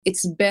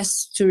it's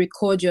best to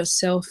record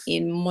yourself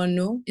in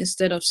mono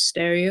instead of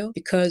stereo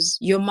because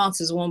your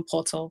mouth is one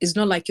portal. It's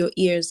not like your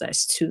ears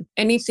that's two.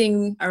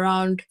 Anything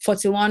around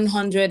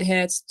 4100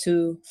 hertz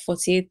to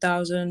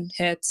 48,000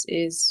 hertz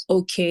is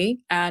okay.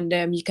 And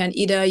you can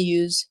either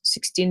use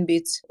 16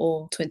 bits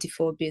or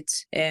 24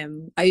 bits.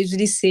 I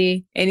usually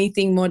say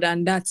anything more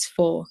than that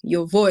for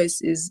your voice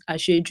is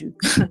asheju.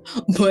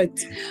 But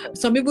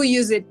some people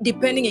use it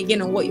depending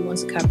again on what you want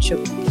to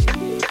capture.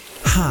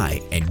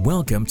 Hi, and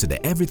welcome to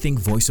the Everything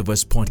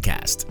Voiceovers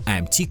podcast. I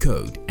am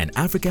T-Code, an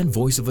African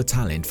voiceover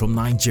talent from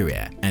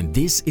Nigeria, and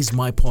this is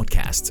my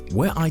podcast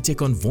where I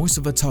take on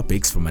voiceover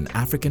topics from an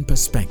African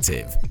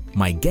perspective.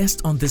 My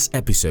guest on this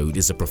episode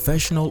is a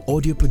professional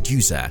audio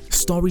producer,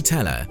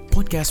 storyteller,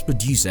 podcast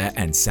producer,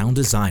 and sound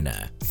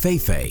designer, Fay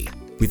Fay.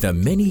 With her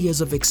many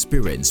years of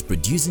experience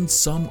producing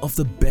some of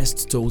the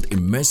best told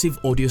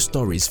immersive audio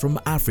stories from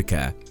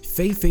Africa,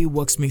 Fay Fay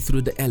walks me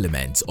through the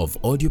elements of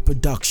audio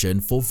production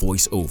for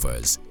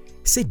voiceovers.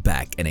 Sit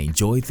back and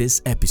enjoy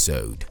this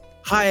episode.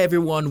 Hi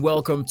everyone,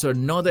 welcome to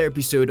another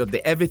episode of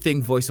the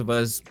Everything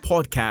Voiceovers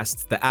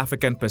podcast, The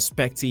African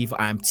Perspective.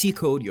 I'm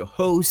T-Code, your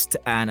host,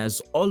 and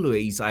as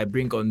always, I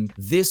bring on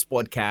this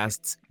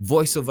podcast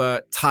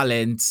voiceover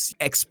talents,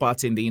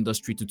 experts in the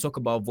industry to talk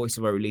about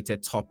voiceover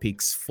related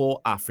topics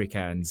for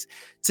Africans.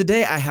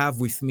 Today, I have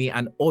with me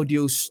an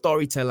audio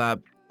storyteller,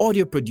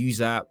 audio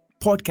producer,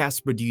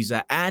 podcast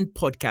producer, and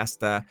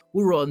podcaster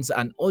who runs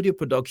an audio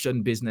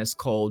production business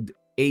called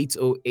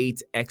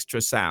 808 Extra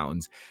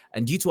Sounds.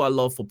 And due to our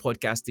love for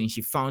podcasting,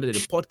 she founded a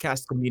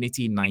podcast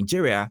community in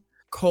Nigeria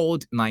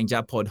called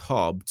Naija Pod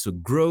Hub to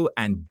grow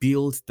and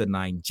build the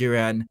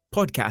Nigerian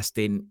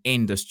podcasting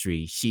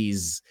industry.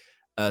 She's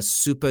a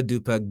super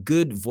duper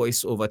good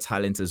voiceover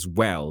talent as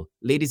well.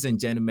 Ladies and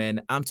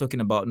gentlemen, I'm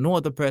talking about no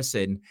other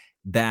person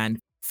than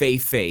Fay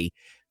Fay.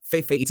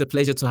 Fay Fay, it's a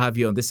pleasure to have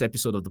you on this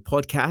episode of the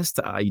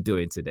podcast. How are you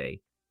doing today?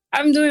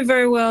 I'm doing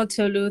very well,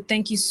 Tolu.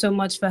 Thank you so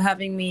much for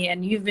having me.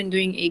 And you've been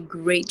doing a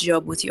great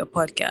job with your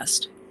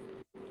podcast.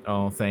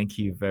 Oh, thank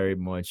you very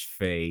much,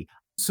 Faye.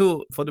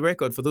 So for the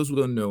record, for those who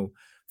don't know,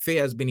 Faye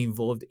has been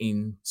involved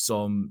in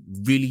some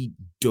really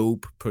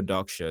dope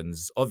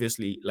productions.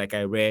 Obviously, like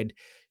I read,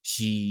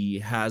 she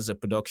has a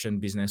production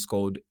business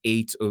called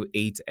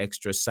 808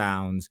 Extra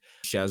Sounds.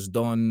 She has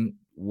done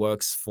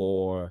works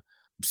for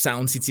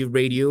Sound City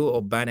Radio,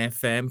 Urban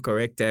FM,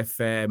 Correct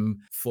FM,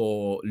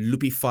 for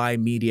Lupify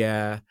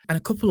Media, and a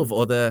couple of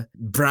other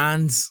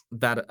brands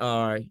that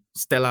are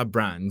stellar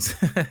brands.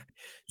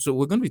 So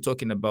we're going to be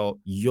talking about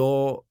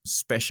your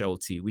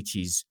specialty, which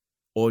is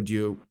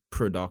audio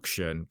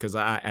production, because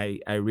I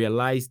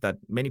realized that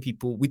many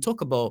people, we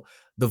talk about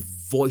the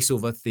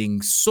voiceover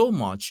thing so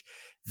much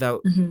that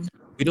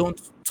we don't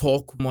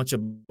talk much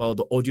about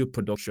the audio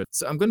production.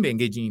 So I'm going to be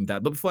engaging in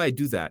that. But before I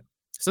do that,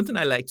 something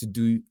I like to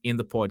do in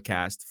the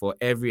podcast for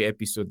every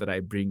episode that I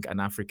bring an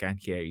African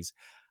here is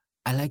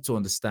I like to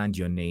understand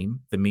your name,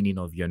 the meaning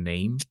of your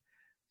name,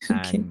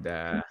 and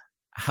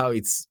how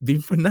it's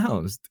been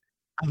pronounced.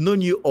 I've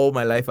known you all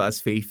my life as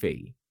Fay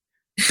Fay.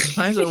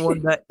 Sometimes I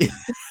wonder if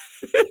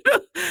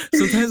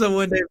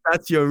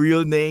that's your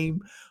real name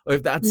or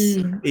if that's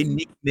a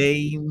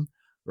nickname,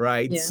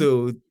 right? Yeah.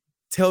 So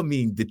tell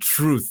me the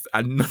truth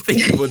and nothing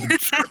but the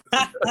truth.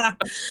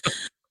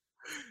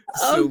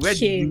 So where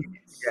did you...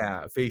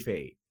 Yeah, Fay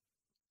Fay.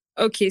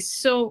 Okay,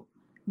 so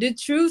the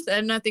truth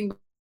and nothing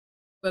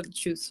but the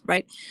truth,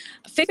 right?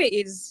 Fay Fay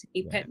is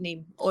a pet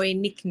name or a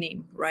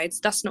nickname, right?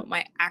 That's not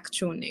my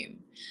actual name.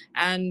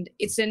 And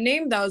it's a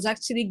name that was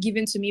actually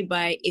given to me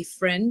by a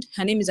friend.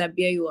 Her name is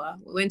Abiayua.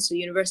 We went to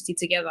university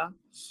together.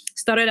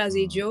 Started as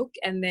a joke,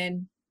 and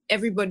then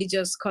everybody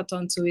just caught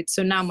on to it.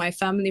 So now my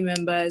family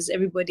members,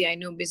 everybody I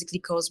know basically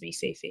calls me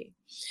Fay Fay.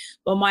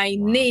 But my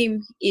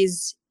name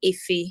is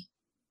Efe.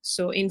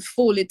 So in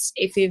full, it's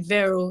Efe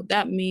Vero.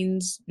 That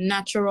means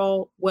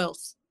natural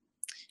wealth,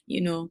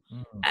 you know.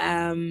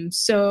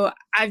 So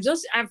I've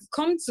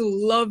come to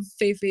love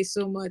Fay Fay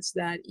so much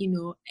that, you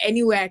know,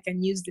 anywhere I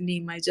can use the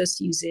name, I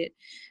just use it.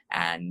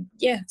 And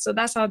yeah, so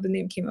that's how the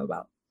name came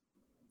about.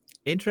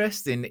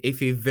 Interesting.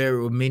 Efe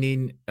Vero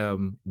meaning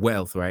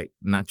wealth, right?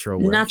 Natural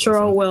wealth.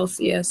 Natural wealth,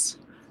 yes.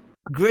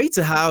 Great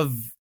to have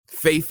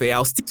Fay Fay.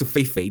 I'll stick to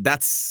Fay Fay.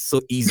 That's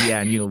so easy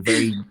and, you know,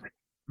 very...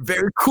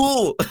 very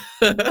cool.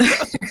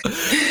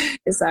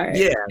 It's all right.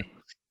 Yeah.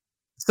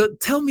 So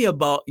tell me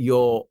about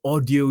your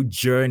audio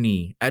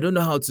journey. I don't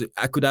know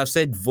I could have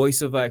said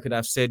voiceover, I could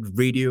have said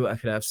radio, I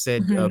could have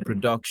said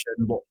production,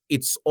 but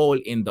it's all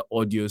in the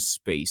audio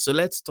space. So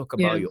let's talk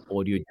about your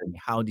audio journey.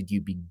 How did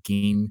you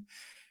begin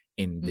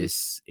in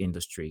this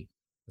industry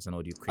as an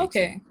audio creator?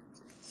 Okay.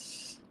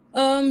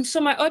 So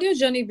my audio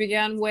journey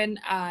began when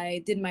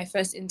I did my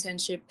first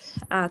internship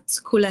at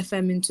Cool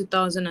FM in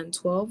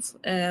 2012.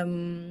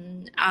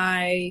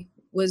 I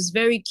was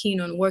very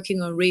keen on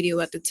working on radio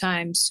at the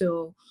time.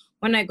 So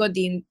when I got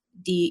the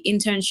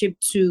internship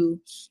to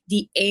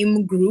the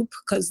AIM group,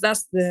 because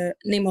that's the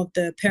name of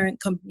the parent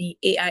company,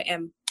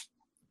 AIM,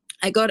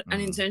 I got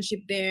an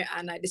internship there,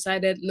 and I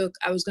decided, look,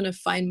 I was going to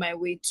find my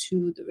way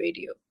to the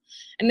radio.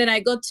 And then I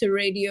got to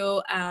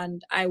radio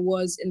and I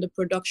was in the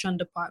production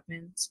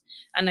department.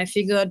 And I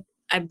figured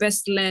I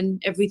best learn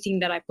everything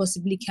that I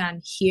possibly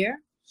can here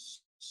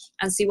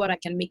and see what I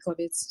can make of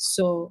it.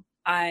 So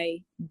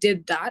I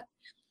did that.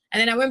 And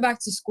then I went back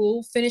to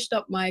school, finished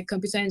up my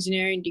computer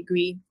engineering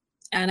degree.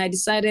 And I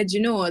decided,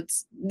 you know what,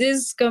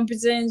 this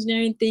computer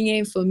engineering thing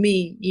ain't for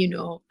me.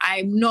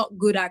 I'm not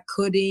good at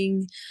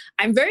coding.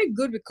 I'm very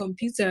good with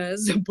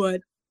computers, but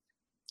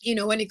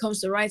when it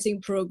comes to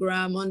writing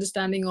program,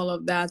 understanding all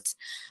of that,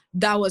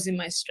 that wasn't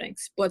my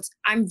strength. But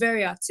I'm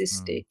very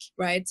artistic,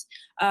 right?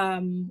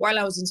 While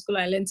I was in school,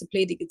 I learned to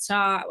play the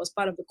guitar. I was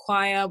part of the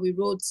choir. We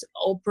wrote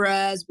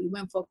operas. We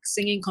went for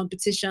singing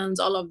competitions,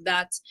 all of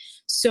that.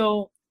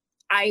 So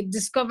I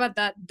discovered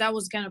that that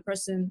was the kind of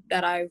person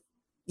that I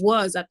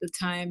was at the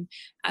time.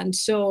 And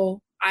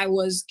so I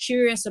was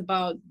curious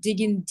about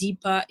digging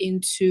deeper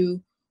into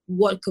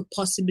what could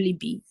possibly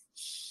be.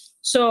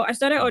 So I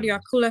started audio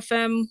at Cool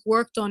FM,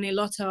 worked on a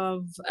lot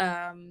of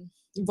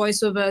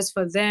voiceovers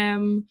for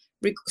them,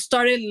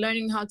 started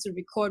learning how to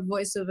record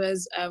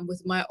voiceovers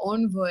with my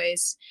own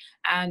voice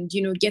and,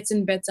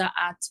 getting better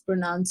at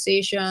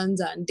pronunciations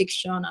and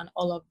diction and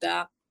all of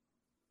that.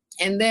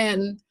 And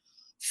then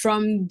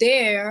from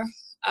there,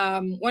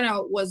 when I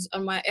was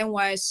on my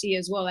NYSC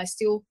as well, I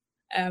still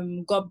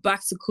got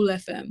back to Cool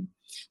FM.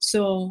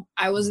 So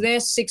I was there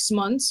 6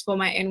 months for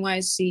my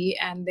NYC,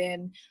 and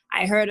then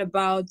I heard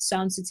about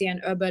Sound City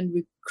and urban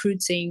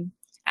recruiting,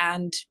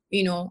 and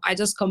I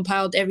just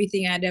compiled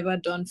everything I'd ever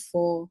done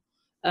for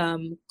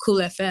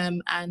Cool FM,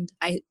 and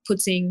I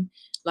put in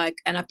like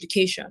an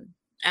application,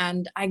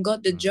 and I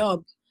got the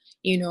job.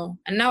 And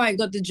now I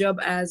got the job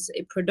as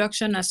a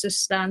production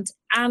assistant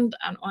and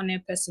an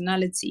on-air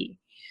personality.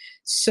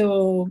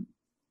 So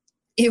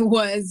it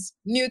was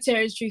new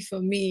territory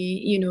for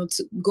me,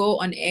 to go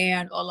on air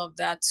and all of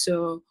that.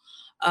 So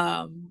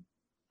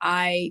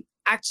I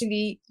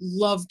actually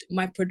loved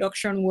my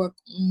production work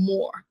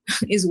more,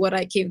 is what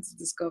I came to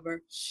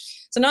discover.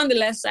 So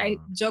nonetheless, I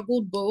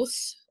juggled both,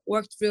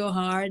 worked real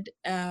hard,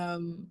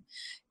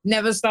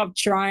 never stopped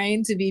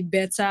trying to be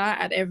better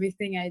at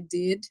everything I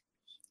did.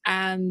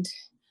 And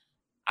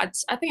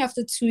I think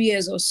after 2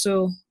 years or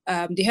so,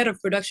 the head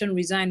of production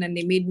resigned and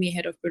they made me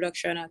head of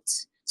production at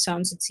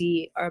Sound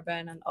City,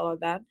 Urban, and all of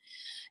that.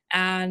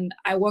 And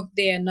I worked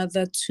there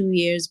another 2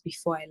 years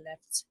before I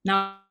left.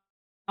 Now,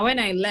 when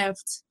I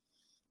left,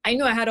 I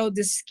knew I had all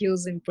these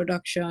skills in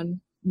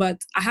production,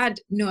 but I had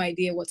no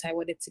idea what I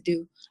wanted to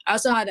do. I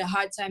also had a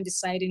hard time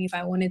deciding if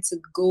I wanted to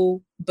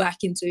go back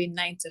into a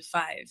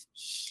 9-to-5.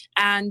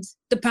 And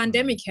the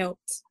pandemic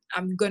helped.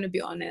 I'm going to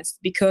be honest,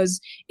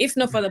 because if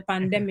not for the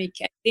pandemic,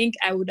 I think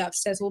I would have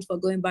settled for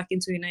going back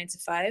into a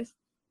 9-to-5.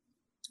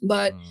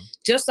 But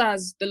just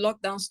as the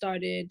lockdown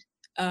started,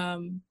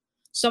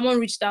 someone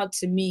reached out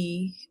to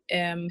me.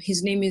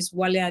 His name is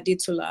Wale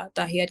Adetola,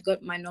 that he had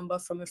got my number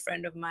from a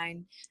friend of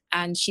mine.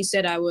 And she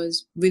said I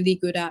was really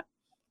good at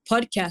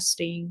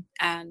podcasting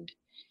and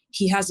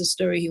he has a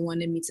story he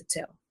wanted me to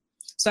tell.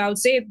 So I would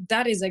say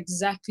that is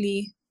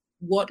exactly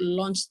what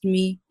launched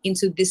me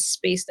into this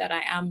space that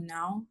I am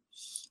now,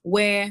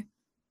 where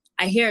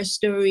I hear a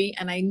story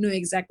and I know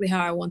exactly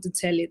how I want to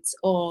tell it,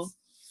 or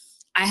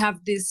I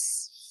have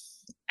this,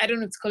 I don't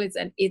know to call it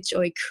an itch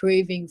or a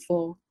craving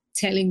for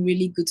telling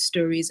really good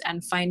stories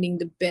and finding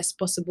the best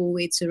possible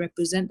way to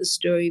represent the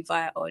story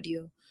via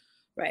audio,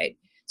 right?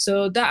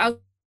 So that,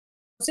 I'll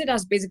say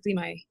that's basically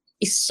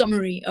a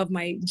summary of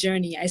my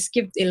journey. I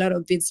skipped a lot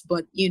of bits,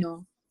 but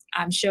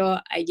I'm sure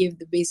I gave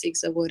the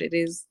basics of what it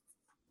is.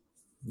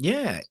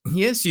 Yeah,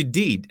 yes, you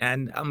did.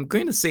 And I'm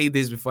going to say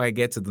this before I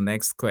get to the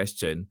next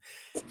question.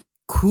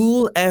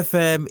 Cool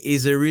FM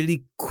is a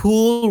really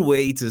cool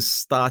way to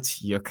start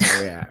your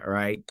career,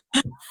 right?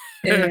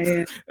 Yeah,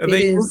 And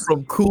then you go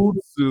from cool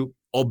to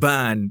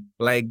urban,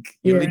 like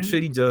you're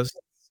literally just,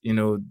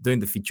 doing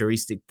the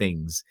futuristic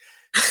things.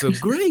 So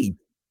great.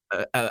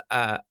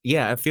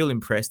 Yeah, I feel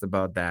impressed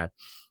about that.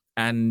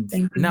 And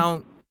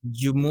now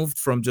you moved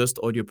from just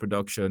audio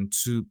production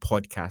to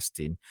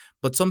podcasting,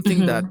 but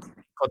something that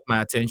caught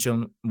my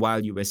attention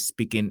while you were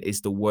speaking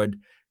is the word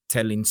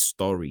telling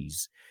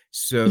stories.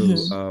 So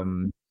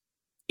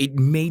it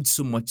made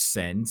so much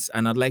sense,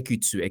 and I'd like you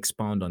to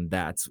expound on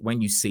that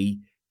when you say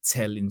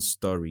telling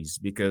stories,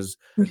 because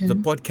the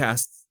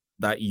podcasts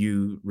that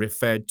you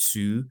referred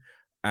to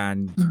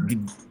and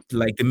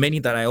the many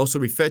that I also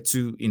referred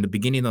to in the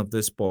beginning of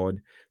this pod,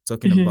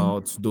 talking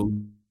about those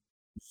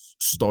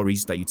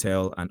stories that you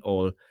tell and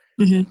all,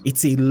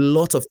 it's a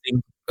lot of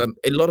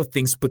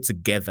things, put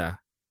together.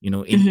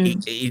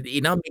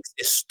 It now makes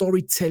a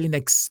storytelling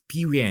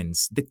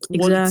experience, the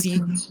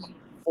quality,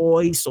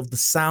 voice of the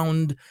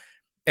sound,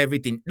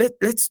 everything.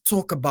 Let's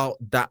talk about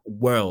that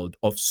world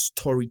of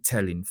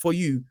storytelling. For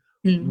you,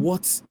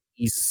 what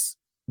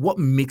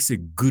makes a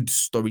good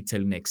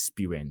storytelling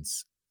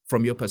experience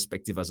from your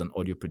perspective as an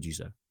audio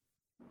producer?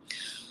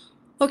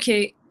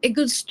 Okay, a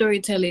good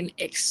storytelling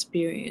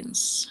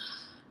experience.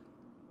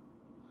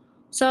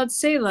 So I'd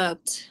say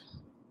that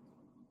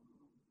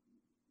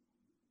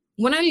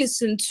when I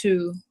listen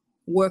to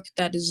work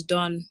that is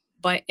done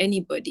by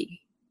anybody.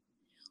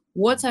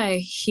 What I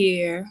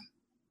hear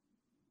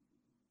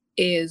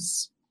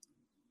is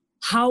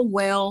how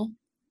well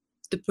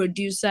the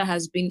producer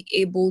has been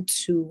able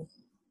to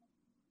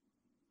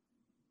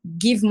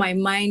give my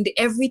mind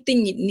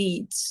everything it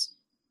needs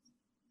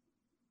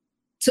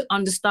to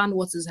understand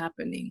what is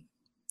happening,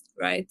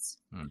 right?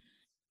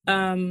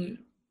 And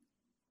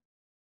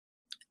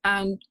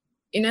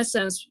in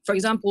essence, for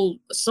example,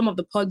 some of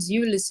the pods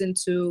you listen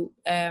to,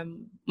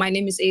 My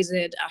Name is AZ,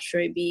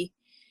 Ashrebi,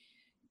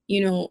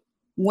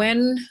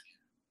 when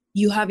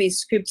you have a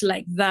script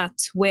like that,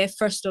 where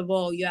first of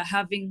all, you're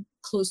having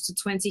close to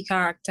 20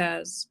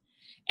 characters,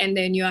 and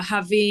then you're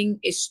having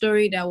a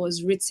story that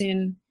was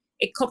written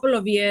a couple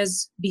of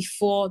years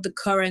before the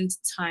current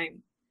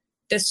time.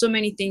 There's so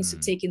many things to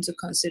take into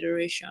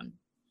consideration,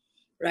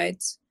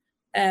 right?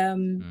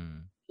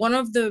 One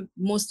of the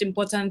most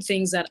important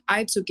things that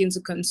I took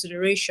into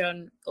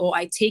consideration, or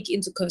I take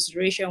into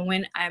consideration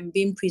when I'm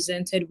being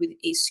presented with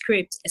a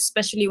script,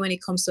 especially when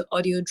it comes to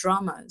audio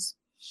dramas,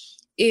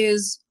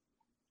 is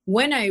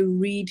when I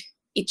read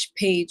each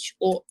page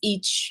or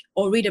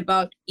read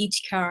about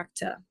each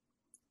character,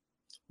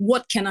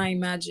 what can I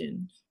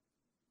imagine,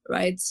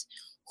 right?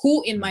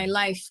 Who in my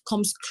life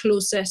comes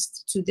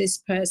closest to this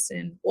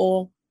person,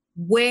 or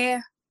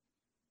where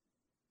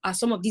are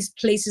some of these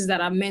places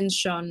that are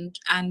mentioned,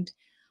 and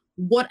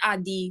what are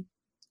the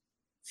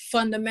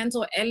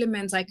fundamental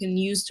elements I can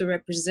use to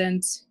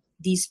represent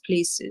these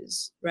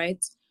places,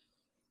 right?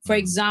 For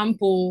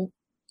example,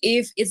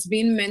 if it's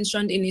been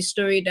mentioned in a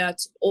story that,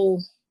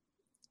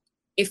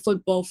 a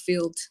football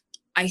field,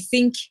 I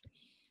think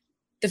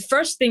the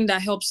first thing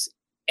that helps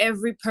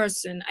every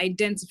person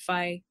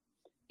identify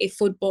a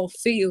football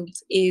field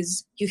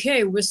is you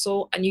hear a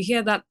whistle and you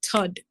hear that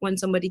thud when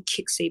somebody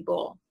kicks a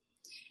ball.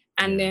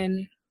 And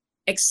then,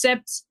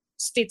 except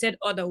stated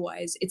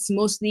otherwise, it's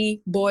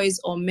mostly boys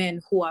or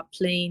men who are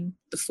playing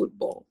the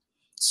football.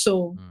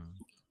 So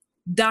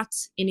that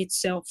in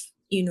itself,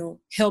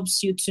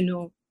 helps you to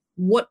know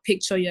what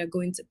picture you're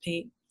going to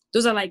paint.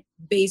 Those are like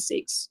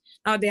basics.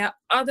 Now, there are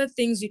other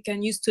things you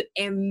can use to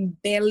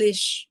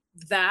embellish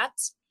that,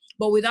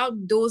 but without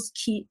those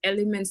key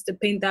elements to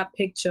paint that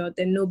picture,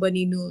 then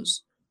nobody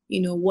knows,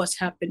 what's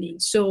happening.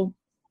 So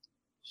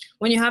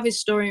when you have a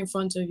story in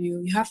front of you,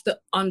 you have to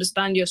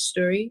understand your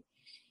story.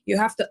 You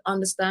have to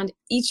understand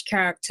each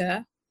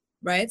character,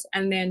 right?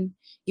 And then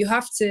you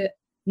have to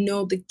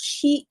know the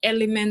key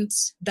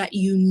elements that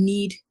you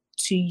need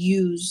to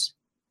use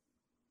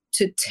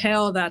to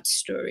tell that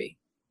story.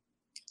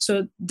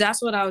 So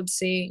that's what I would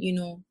say,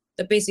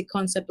 the basic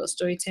concept of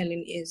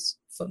storytelling is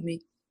for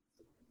me.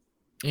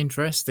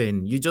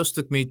 Interesting. You just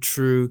took me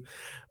through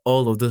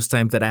all of those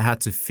times that I had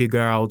to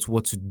figure out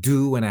what to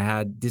do when I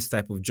had this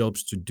type of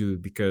jobs to do.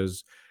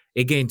 Because,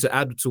 again, to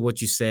add to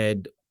what you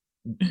said,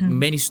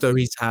 many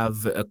stories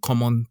have a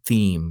common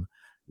theme,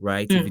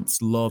 right? If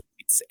it's love,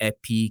 it's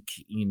epic,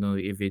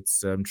 if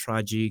it's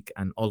tragic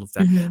and all of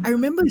that. I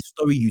remember a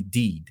story you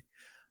did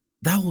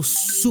that was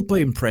super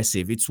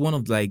impressive. It's one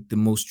of like the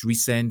most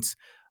recent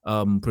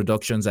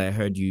productions I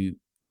heard you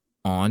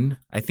on.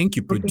 I think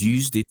you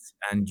produced it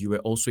and you were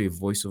also a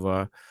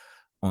voiceover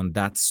on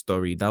that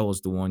story. That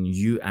was the one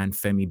you and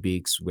Femi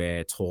Biggs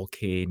were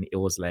talking. It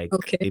was like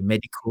a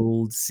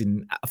medical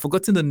scene. I've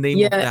forgotten the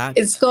name of that.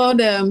 It's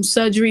called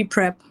Surgery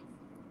Prep.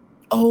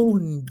 Oh,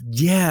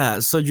 yeah,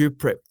 Surgery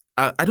Prep.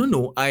 I don't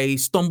know. I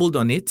stumbled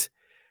on it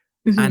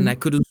and I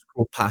couldn't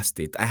scroll past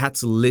it. I had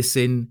to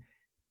listen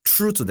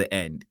through to the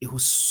end. It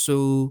was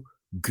so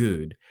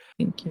good.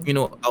 Thank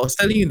you. I was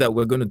telling you that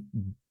we're going to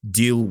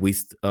deal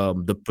with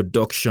the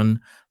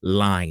production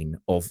line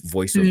of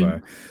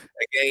voiceover.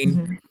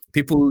 Again,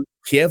 people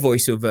hear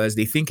voiceovers,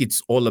 they think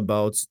it's all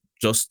about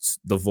just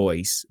the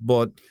voice,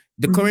 but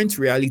the current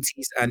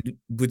realities and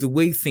with the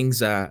way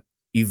things are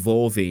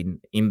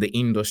evolving in the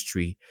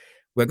industry,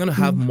 we're going to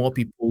have more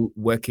people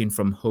working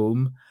from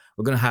home.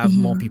 We're going to have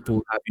more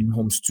people having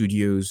home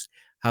studios,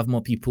 have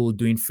more people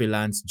doing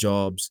freelance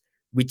jobs,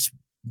 which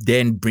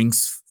then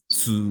brings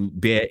to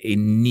bear a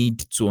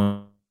need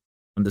to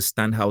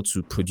understand how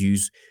to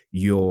produce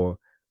your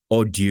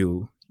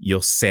audio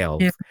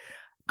yourself.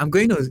 I'm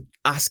going to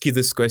ask you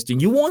this question.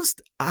 You once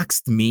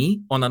asked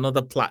me on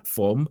another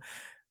platform,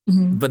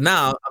 but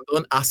now I'm the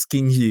one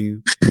asking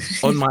you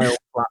on my own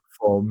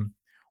platform.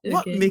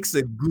 What makes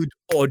a good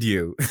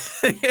audio?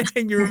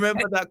 And you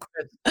remember that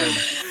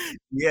question?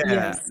 Yeah.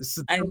 Yes,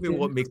 So I tell me do.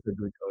 what makes a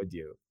good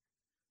audio.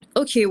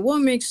 Okay, what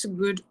makes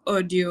good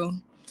audio?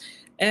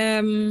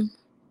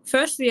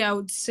 Firstly, I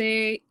would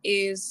say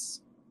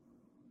is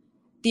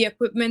the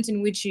equipment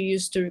in which you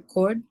use to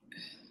record,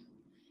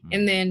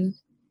 and then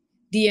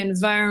the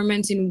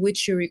environment in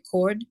which you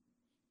record,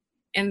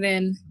 and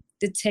then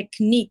the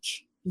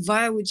technique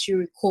via which you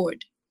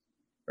record,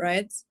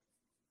 right?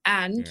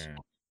 And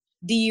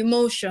the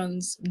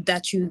emotions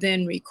that you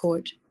then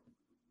record,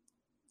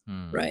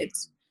 right?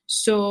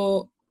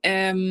 So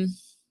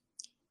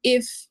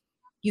if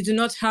you do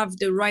not have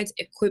the right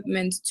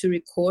equipment to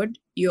record,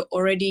 you're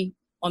already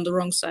on the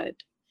wrong side,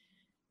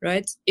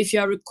 right? If you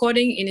are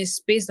recording in a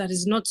space that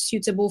is not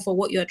suitable for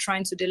what you're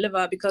trying to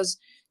deliver, because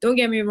don't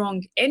get me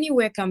wrong,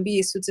 anywhere can be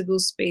a suitable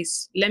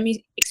space. Let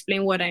me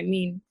explain what I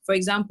mean. For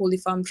example,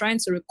 if I'm trying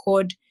to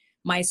record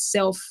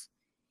myself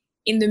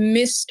in the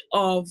midst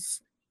of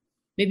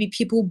maybe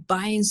people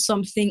buying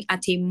something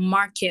at a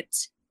market,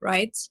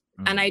 right?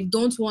 And I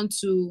don't want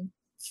to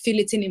fill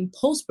it in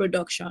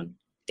post-production,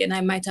 then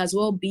I might as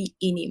well be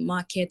in a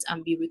market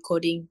and be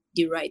recording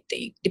the right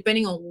thing,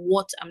 depending on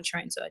what I'm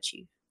trying to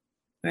achieve,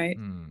 right?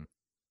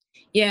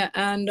 Yeah,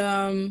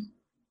 and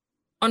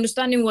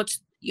understanding what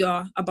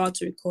you're about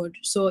to record.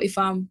 So if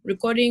I'm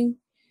recording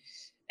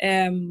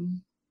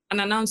an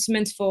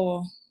announcement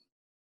for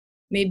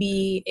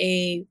maybe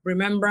a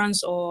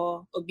remembrance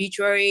or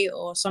obituary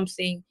or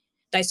something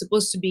that is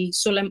supposed to be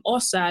solemn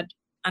or sad,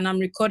 and I'm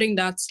recording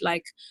that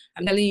like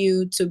I'm telling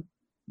you to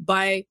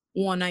buy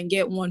one and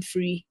get one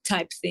free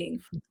type thing,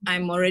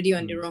 I'm already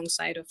on the wrong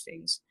side of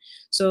things.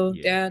 So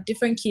there are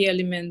different key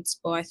elements,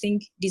 but I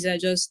think these are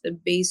just the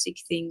basic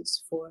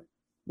things for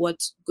what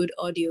good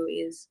audio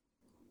is.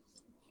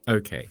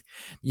 Okay.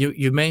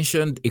 You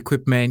mentioned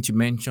equipment, you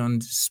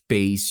mentioned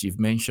space, you've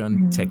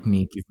mentioned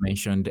technique, you've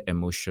mentioned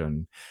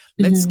emotion.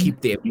 Let's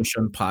keep the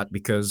emotion part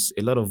because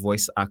a lot of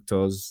voice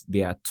actors,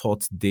 they are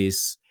taught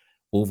this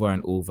over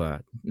and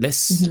over.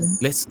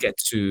 Let's get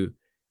to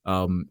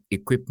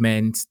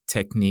equipment,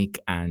 technique,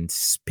 and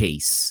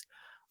space.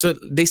 So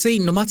they say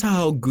no matter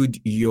how good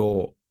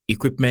your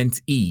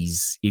equipment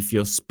is, if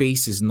your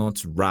space is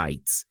not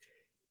right,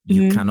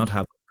 you cannot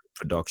have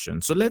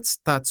production. So let's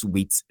start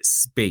with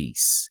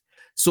space.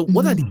 So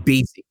what are the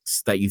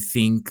basics that you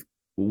think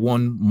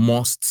one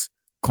must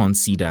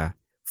consider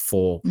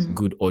for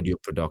good audio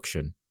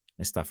production?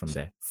 Let's start from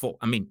there.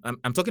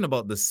 I'm talking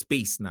about the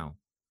space now.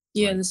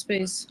 Yeah, right? the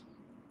space.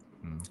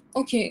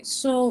 Okay,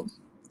 so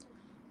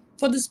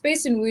for the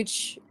space in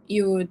which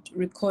you would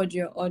record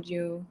your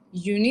audio,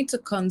 you need to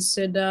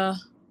consider,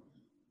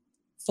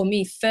 for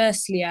me,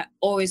 firstly, I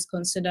always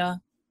consider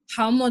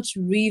how much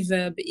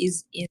reverb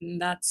is in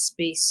that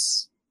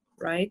space,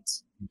 right?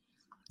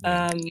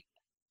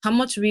 How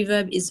much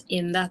reverb is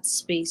in that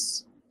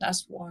space?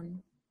 That's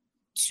one.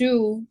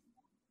 Two,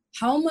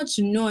 how much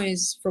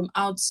noise from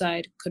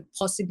outside could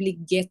possibly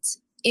get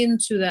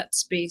into that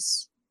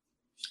space?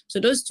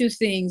 So those two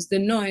things, the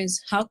noise,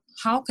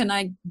 how can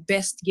I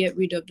best get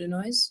rid of the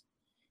noise?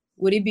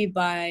 Would it be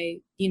by,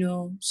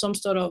 some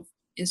sort of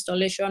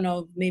installation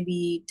of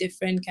maybe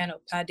different kind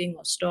of padding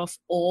or stuff,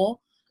 or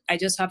I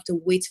just have to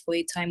wait for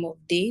a time of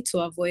day to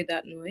avoid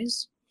that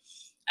noise?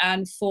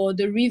 And for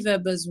the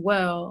reverb as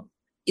well,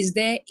 is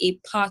there a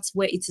part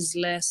where it is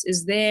less?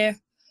 Is there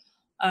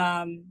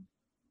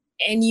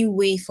any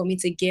way for me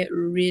to get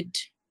rid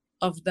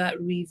of that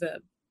reverb,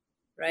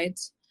 right?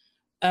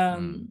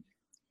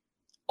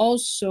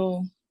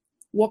 Also,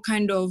 what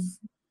kind of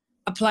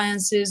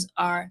appliances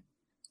are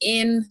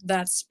in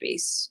that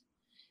space?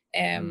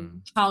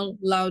 How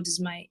loud is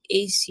my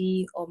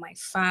AC or my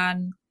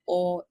fan?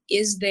 Or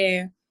is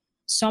there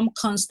some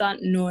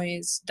constant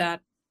noise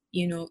that,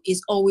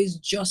 is always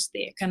just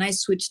there? Can I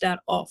switch that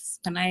off?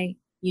 Can I,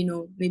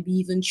 maybe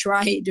even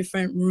try a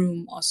different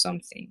room or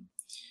something?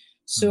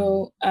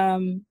 So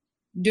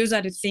those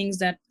are the things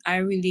that I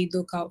really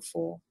look out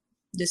for.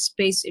 The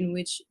space in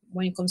which,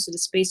 when it comes to the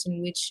space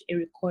in which a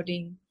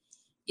recording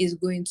is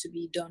going to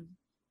be done.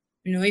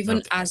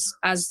 Even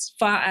as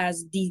far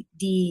as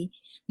the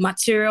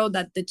material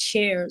that the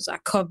chairs are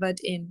covered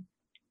in,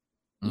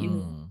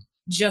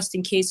 just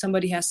in case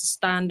somebody has to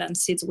stand and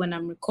sit when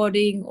I'm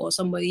recording, or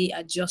somebody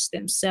adjusts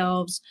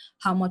themselves,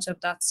 how much of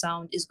that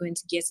sound is going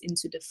to get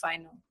into the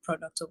final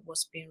product of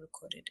what's being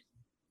recorded.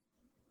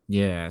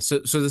 Yeah. So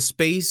the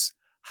space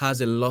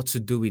has a lot to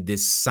do with the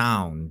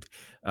sound,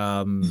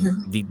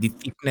 the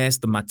thickness,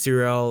 the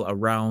material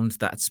around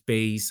that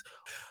space.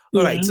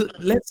 All right. So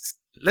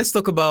let's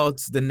talk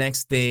about the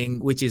next thing,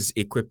 which is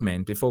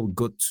equipment, before we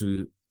go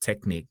to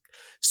technique.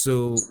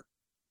 So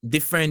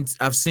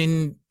I've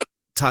seen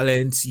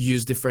talents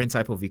use different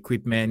type of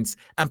equipment,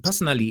 and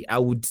personally, I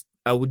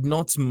would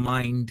not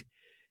mind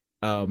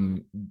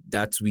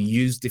that we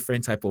use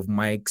different type of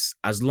mics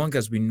as long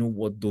as we know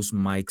what those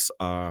mics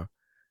are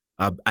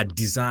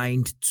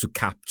designed to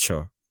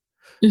capture,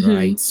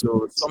 right?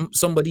 So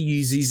somebody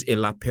uses a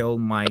lapel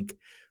mic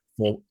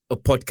for a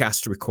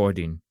podcast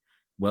recording.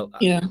 Well,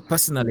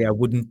 personally, I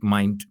wouldn't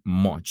mind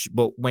much,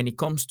 but when it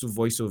comes to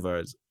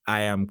voiceovers,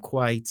 I am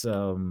quite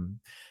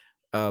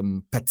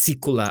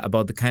particular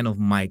about the kind of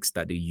mics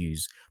that they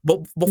use.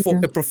 But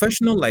for a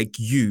professional like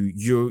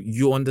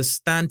you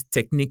understand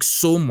technique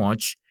so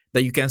much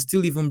that you can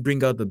still even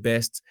bring out the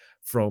best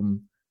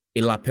from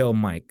a lapel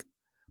mic.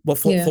 But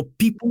for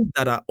people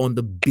that are on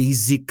the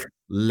basic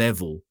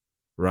level,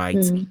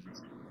 right?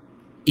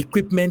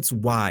 Equipment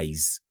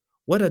wise,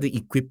 what are the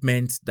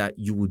equipment that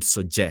you would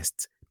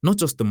suggest? Not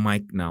just the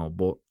mic now,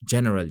 but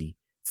generally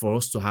for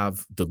us to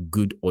have the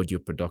good audio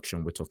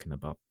production we're talking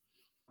about.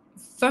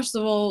 First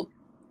of all,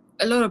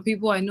 a lot of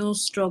people I know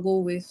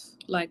struggle with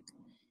like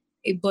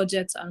a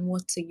budget and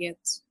what to get.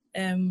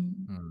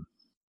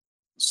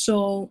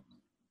 So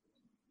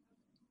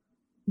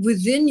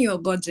within your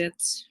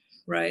budget,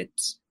 right?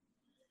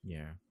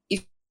 Yeah.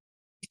 If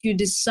you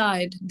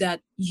decide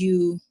that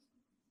you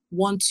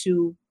want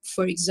to,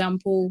 for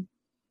example,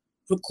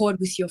 record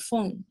with your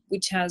phone,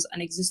 which has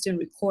an existing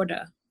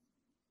recorder,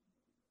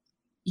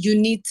 you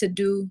need to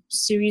do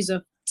series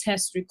of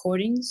test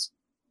recordings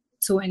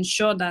to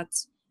ensure that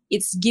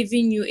it's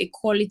giving you a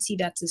quality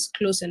that is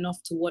close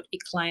enough to what a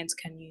client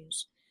can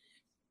use.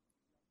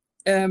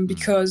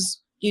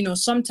 Because,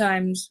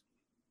 sometimes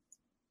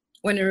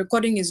when a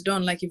recording is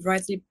done, like you've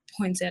rightly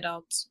pointed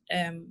out,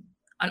 an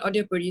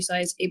audio producer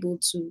is able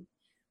to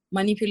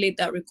manipulate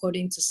that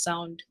recording to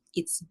sound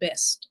its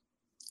best,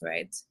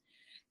 right?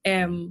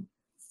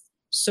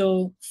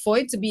 So for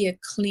it to be a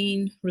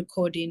clean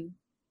recording,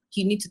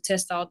 you need to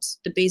test out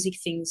the basic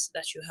things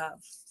that you have.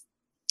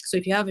 So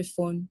if you have a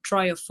phone,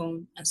 try your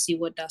phone and see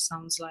what that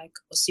sounds like,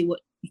 or see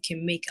what you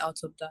can make out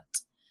of that.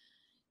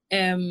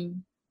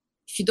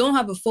 If you don't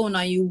have a phone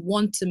and you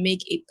want to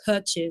make a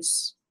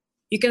purchase,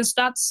 you can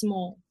start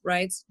small,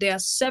 right? There are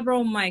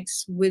several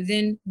mics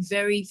within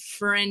very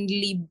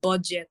friendly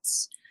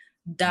budgets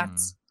that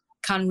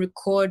can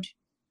record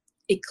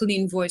a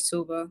clean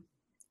voiceover.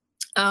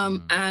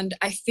 And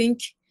I think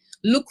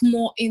look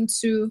more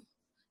into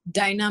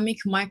dynamic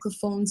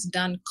microphones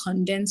than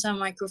condenser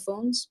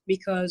microphones,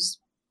 because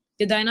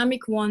the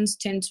dynamic ones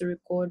tend to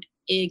record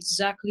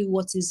exactly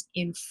what is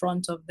in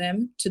front of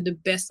them to the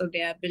best of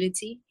their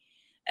ability.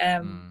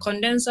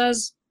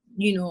 Condensers,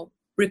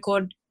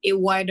 record a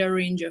wider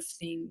range of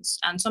things,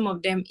 and some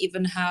of them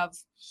even have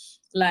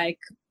like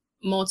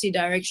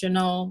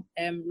multi-directional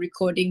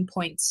recording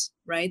points,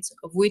 right?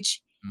 Of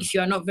which, if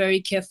you are not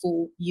very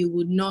careful, you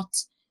would not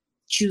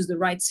choose the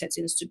right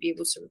settings to be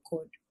able to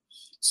record.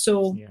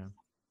 So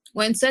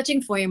when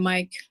searching for a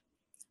mic,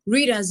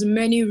 read as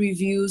many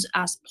reviews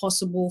as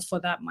possible for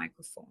that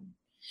microphone.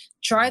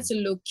 Try to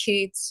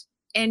locate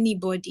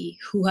anybody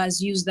who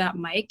has used that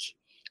mic.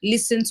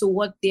 Listen to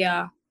what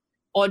their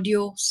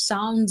audio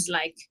sounds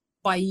like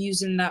by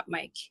using that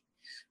mic,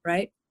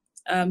 right?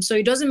 So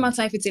it doesn't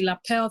matter if it's a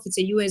lapel, if it's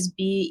a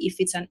USB, if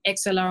it's an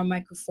XLR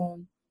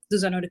microphone.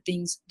 Those are not the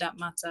things that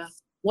matter.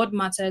 What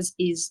matters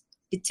is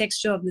the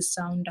texture of the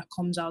sound that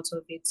comes out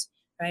of it,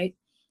 right?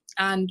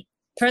 And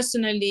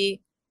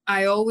personally,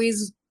 I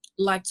always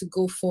like to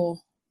go for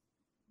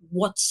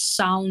what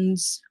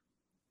sounds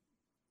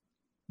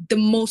the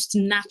most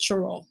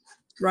natural,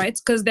 right?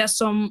 Because there's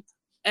some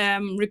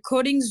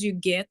recordings you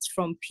get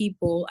from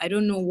people, I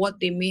don't know what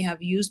they may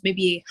have used,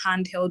 maybe a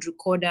handheld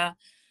recorder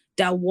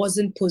that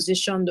wasn't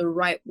positioned the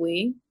right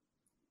way,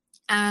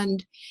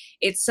 and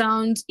it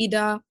sounds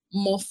either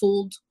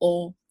muffled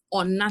or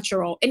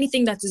unnatural.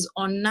 Anything that is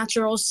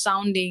unnatural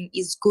sounding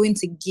is going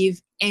to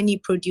give any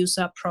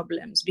producer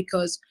problems,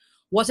 because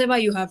whatever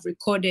you have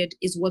recorded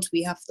is what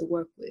we have to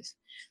work with.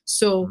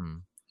 So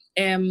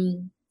a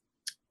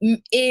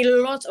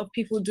lot of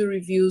people do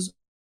reviews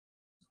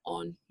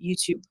on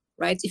YouTube,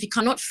 right? If you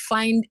cannot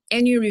find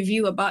any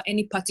review about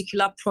any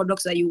particular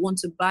product that you want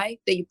to buy,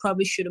 then you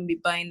probably shouldn't be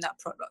buying that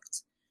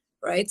product,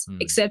 right?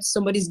 Except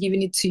somebody's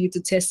giving it to you to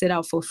test it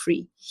out for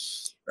free,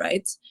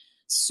 right?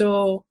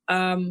 So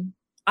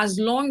as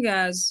long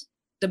as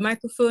the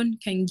microphone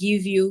can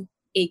give you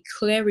a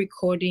clear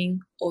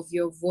recording of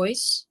your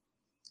voice,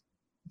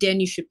 then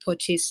you should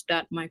purchase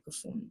that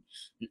microphone.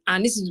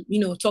 And this is,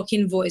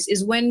 talking voice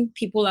is when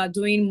people are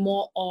doing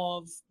more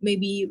of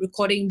maybe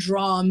recording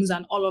drums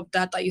and all of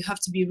that, that you have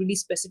to be really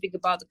specific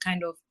about the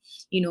kind of,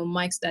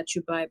 mics that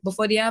you buy. But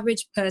for the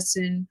average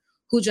person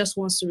who just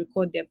wants to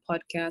record their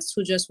podcast,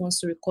 who just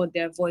wants to record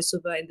their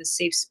voiceover in the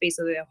safe space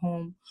of their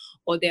home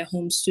or their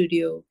home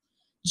studio,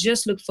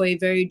 just look for a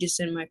very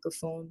decent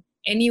microphone,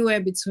 anywhere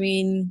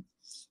between,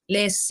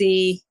 let's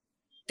say,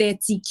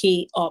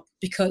 30K up,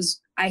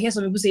 because I hear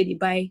some people say they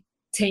buy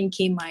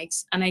 10K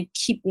mics, and I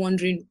keep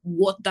wondering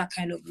what that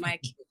kind of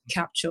mic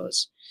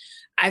captures.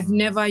 I've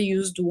never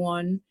used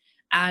one,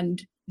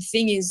 and the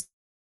thing is,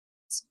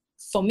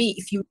 for me,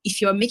 if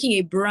you're making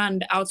a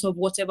brand out of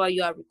whatever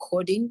you are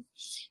recording,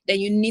 then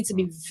you need to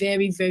be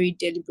very, very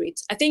deliberate.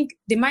 I think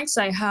the mics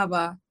I have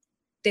are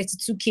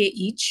 32K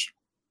each.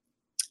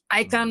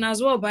 I can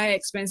as well buy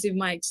expensive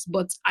mics,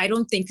 but I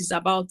don't think it's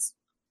about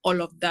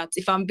all of that.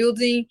 If I'm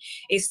building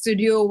a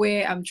studio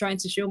where I'm trying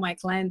to show my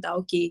client that,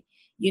 okay,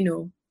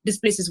 this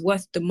place is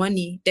worth the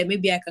money, then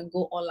maybe I can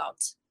go all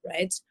out,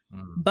 right?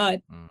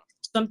 But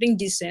something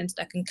decent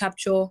that can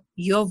capture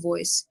your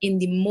voice in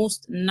the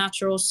most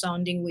natural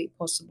sounding way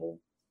possible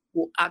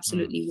will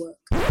absolutely work.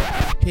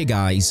 Hey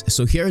guys,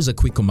 so here's a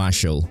quick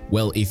commercial.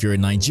 Well, if you're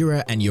in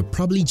Nigeria and you're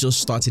probably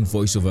just starting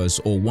voiceovers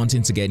or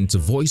wanting to get into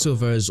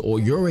voiceovers, or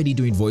you're already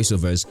doing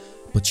voiceovers,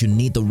 but you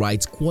need the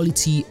right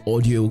quality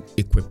audio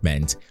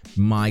equipment,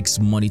 mics,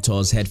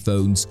 monitors,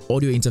 headphones,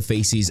 audio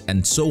interfaces,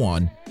 and so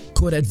on,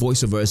 Coded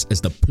Voiceovers is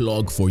the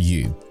plug for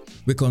you.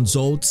 We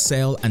consult,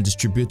 sell, and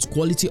distribute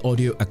quality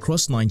audio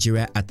across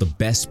Nigeria at the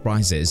best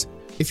prices.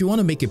 If you want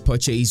to make a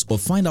purchase or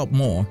find out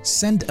more,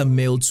 send a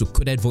mail to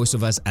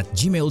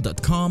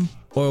codedvoiceovers@gmail.com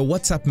or a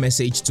WhatsApp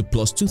message to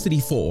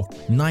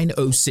 +234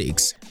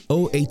 906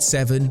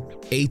 087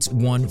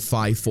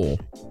 8154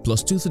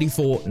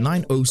 +234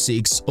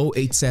 906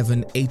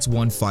 087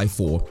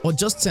 8154, or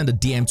just send a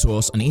DM to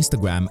us on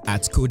Instagram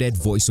at Coded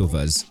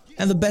Voiceovers.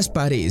 And the best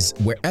part is,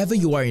 wherever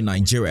you are in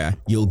Nigeria,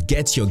 you'll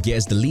get your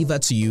gears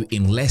delivered to you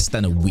in less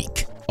than a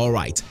week. All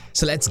right,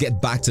 so let's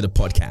get back to the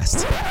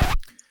podcast.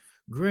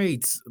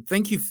 Great.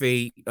 Thank you,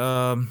 Faye.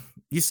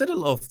 You said a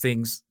lot of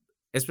things,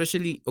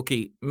 especially,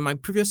 in my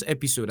previous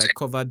episode, I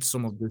covered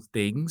some of those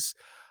things.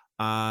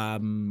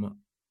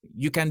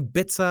 You can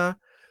better,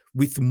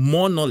 with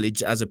more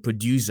knowledge as a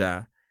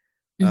producer,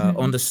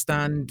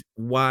 understand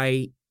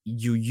why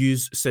you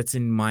use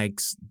certain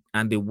mics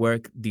and they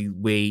work the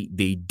way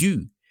they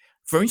do.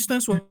 For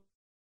instance, when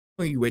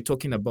you were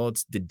talking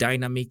about the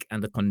dynamic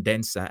and the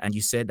condenser, and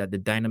you said that the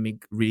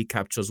dynamic really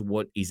captures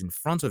what is in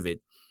front of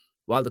it,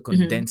 while the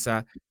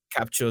condenser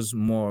captures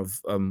more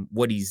of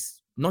what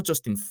is not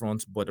just in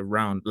front, but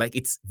around. Like,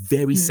 it's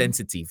very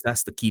sensitive.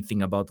 That's the key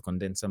thing about the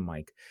condenser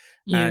mic.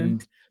 Yeah.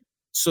 And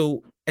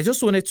so I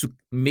just wanted to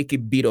make a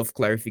bit of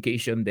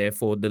clarification there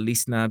for the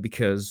listener,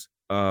 because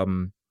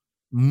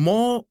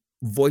more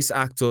voice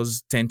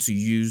actors tend to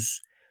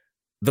use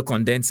the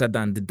condenser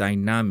than the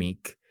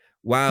dynamic,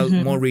 while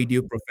more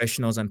radio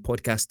professionals and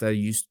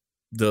podcasters use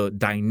the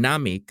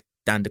dynamic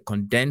than the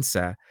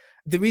condenser.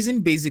 The reason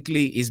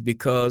basically is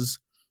because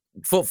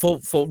for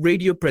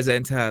radio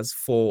presenters,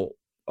 for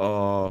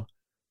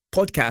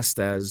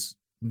podcasters,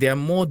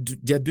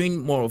 they're doing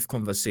more of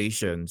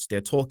conversations. They're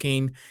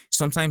talking,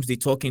 sometimes they're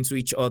talking to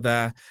each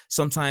other.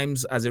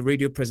 Sometimes as a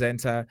radio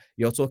presenter,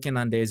 you're talking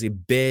and there's a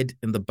bed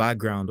in the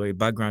background or a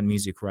background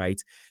music, right?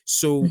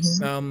 So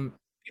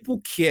people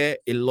care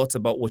a lot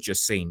about what you're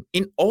saying.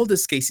 In all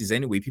these cases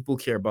anyway, people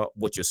care about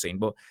what you're saying.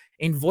 But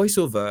in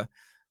voiceover,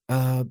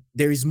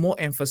 there is more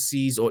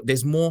emphasis, or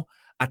there's more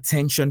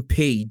attention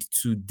paid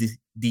to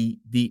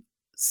the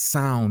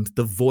sound,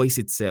 the voice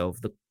itself,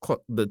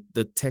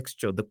 the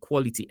texture, the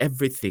quality,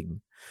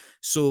 everything.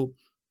 So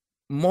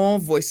more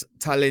voice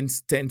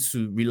talents tend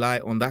to rely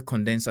on that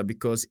condenser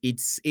because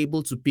it's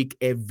able to pick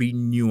every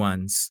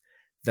nuance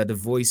that the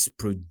voice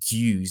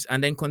produce.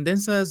 And then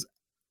condensers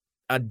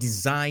are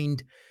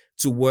designed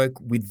to work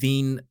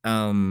within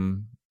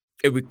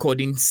a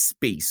recording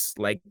space,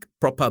 like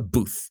proper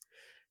booth.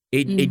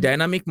 A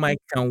dynamic mic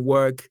can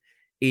work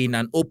in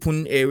an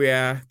open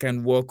area,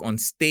 can work on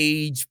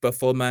stage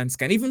performance,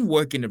 can even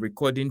work in a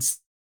recording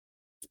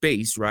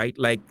space, right?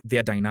 Like,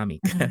 they're dynamic.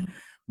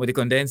 But the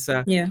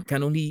condenser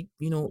can only,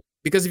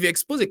 because if you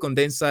expose a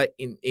condenser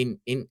in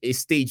a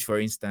stage, for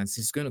instance,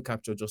 it's going to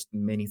capture just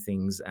many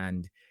things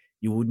and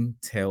you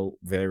wouldn't tell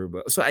very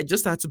well. So I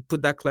just had to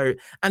put that clarity.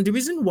 And the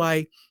reason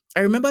why, I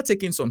remember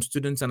taking some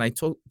students and I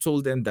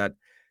told them that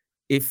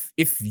if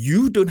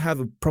you don't have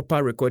a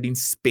proper recording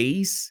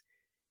space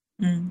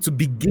to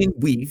begin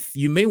with,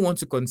 you may want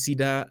to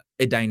consider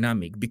a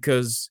dynamic,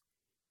 because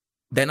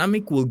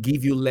dynamic will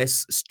give you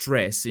less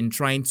stress in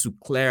trying to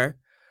clear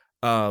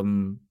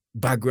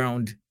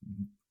background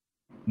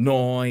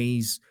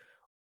noise.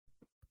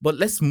 But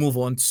let's move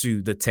on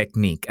to the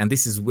technique. And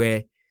this is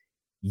where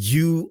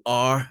you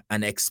are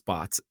an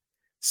expert.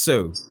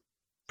 So,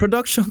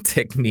 production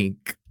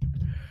technique.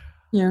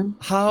 Yeah.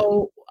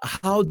 How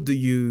do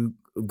you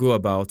go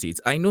about it?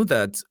 I know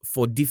that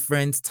for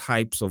different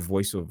types of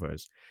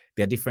voiceovers,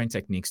 there are different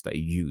techniques that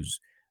you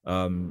use.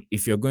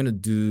 If you're going to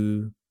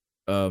do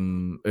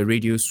a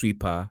radio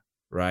sweeper,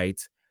 right,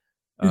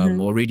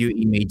 or radio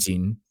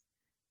imaging,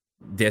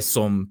 there's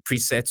some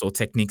presets or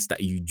techniques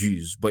that you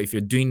use. But if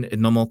you're doing a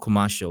normal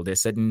commercial,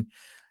 there's certain.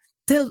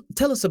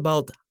 Tell us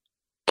about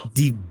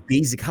the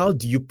basic. How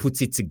do you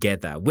put it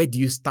together? Where do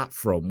you start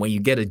from when you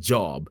get a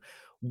job?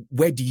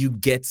 Where do you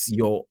get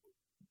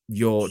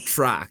your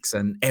tracks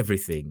and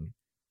everything?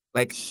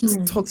 Like,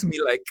 talk to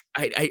me. Like,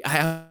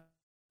 I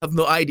have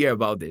no idea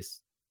about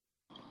this.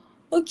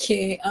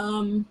 Okay.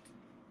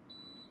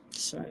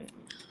 Sorry.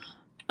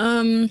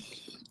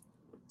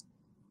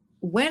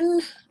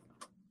 When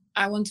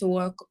I want to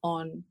work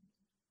on,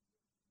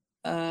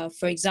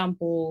 for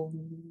example,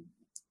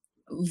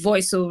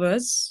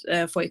 voiceovers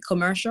for a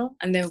commercial,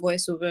 and then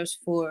voiceovers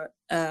for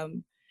a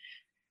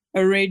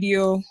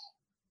radio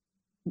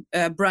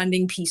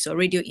branding piece or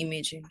radio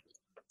imaging.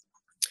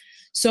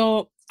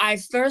 So I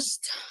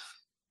first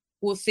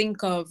will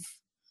think of,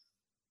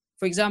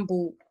 for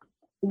example,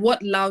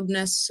 what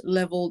loudness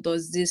level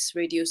does this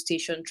radio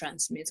station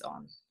transmit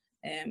on?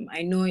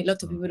 I know a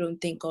lot of people don't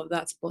think of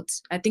that, but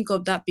I think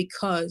of that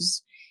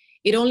because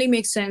it only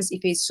makes sense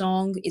if a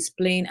song is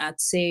playing at,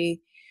 say,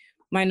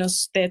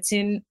 minus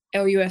 13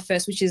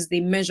 LUFS, which is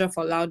the measure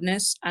for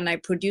loudness, and I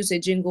produce a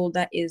jingle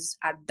that is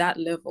at that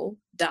level,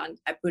 then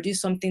I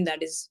produce something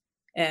that is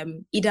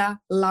either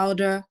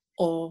louder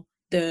or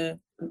the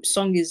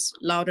song is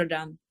louder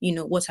than,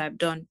 what I've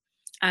done.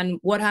 And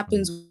what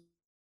happens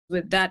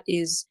with that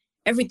is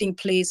everything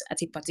plays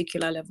at a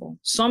particular level.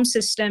 Some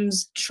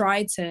systems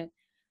try to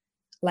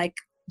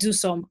do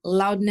some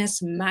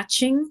loudness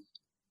matching,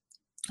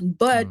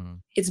 but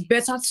it's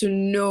better to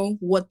know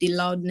what the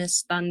loudness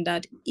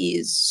standard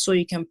is so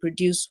you can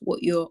produce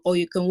or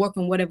you can work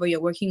on whatever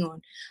you're working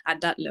on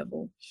at that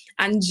level.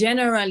 And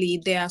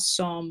generally, there are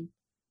some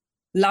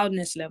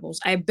loudness levels.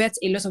 I bet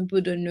a lot of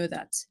people don't know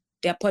that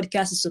their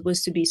podcast is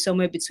supposed to be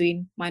somewhere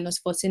between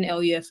 -14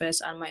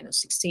 LUFS and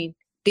 -16.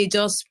 They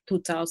just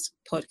put out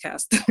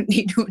podcast.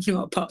 They don't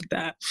know about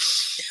that.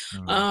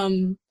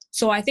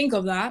 So I think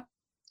of that.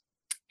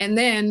 And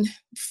then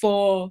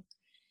for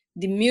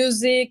the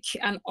music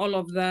and all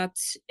of that,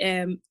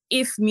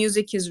 if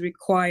music is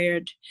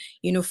required,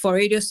 for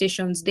radio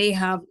stations, they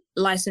have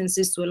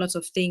licenses to a lot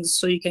of things,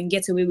 so you can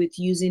get away with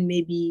using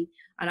maybe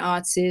an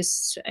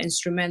artist,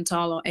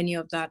 instrumental, or any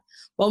of that.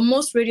 But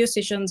most radio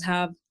stations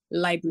have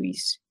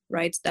libraries,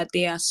 right, that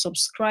they are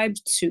subscribed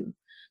to.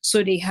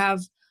 So they have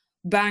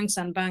banks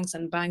and banks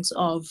and banks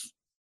of,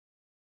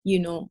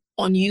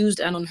 unused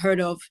and unheard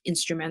of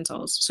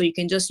instrumentals. So you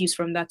can just use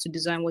from that to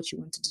design what you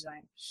want to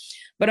design.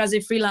 But as a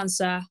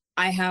freelancer,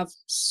 I have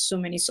so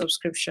many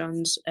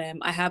subscriptions.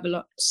 I have a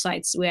lot of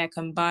sites where I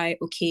can buy,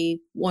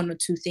 1 or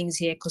 2 things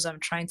here because I'm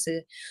trying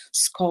to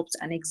sculpt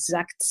an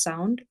exact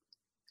sound.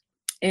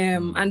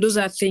 And those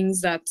are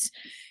things that,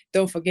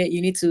 don't forget,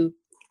 you need to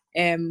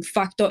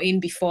factor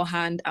in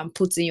beforehand and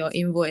put in your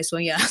invoice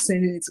when you're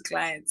sending it to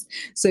clients,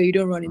 so you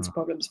don't run into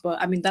problems.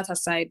 But I mean, that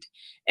aside,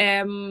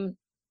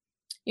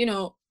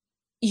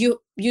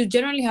 you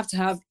generally have to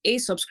have a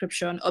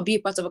subscription or be a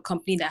part of a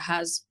company that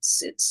has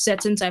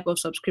certain type of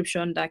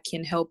subscription that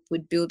can help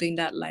with building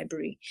that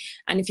library.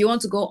 And if you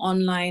want to go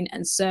online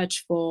and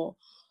search for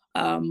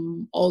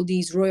all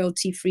these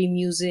royalty-free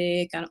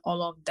music and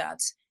all of that,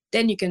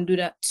 then you can do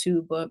that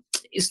too. But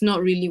it's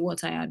not really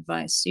what I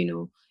advise.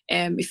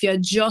 If you're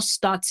just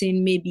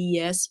starting, maybe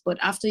yes, but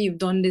after you've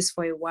done this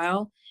for a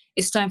while,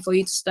 it's time for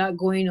you to start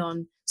going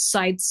on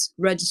sites,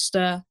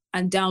 register,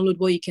 and download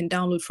what you can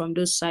download from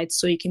those sites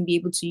so you can be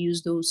able to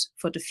use those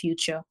for the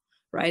future,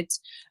 right?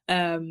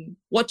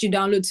 What you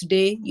download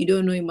today, you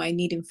don't know you might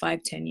need in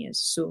 5-10 years.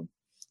 So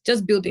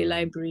just build a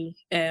library.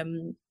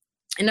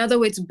 Another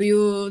way to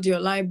build your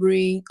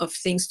library of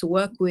things to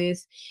work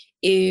with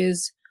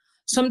is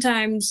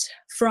sometimes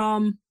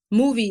from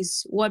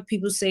movies, what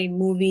people say in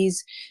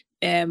movies.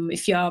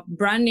 If you're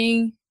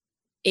branding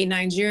a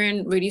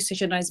Nigerian radio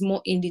station that is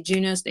more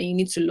indigenous, then you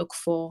need to look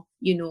for,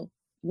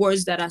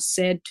 words that are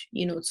said,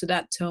 to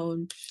that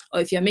tone.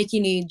 Or if you're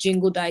making a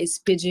jingle that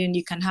is pidgin,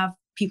 you can have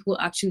people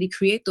actually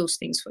create those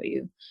things for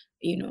you.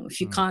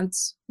 If you can't,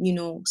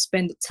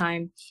 spend the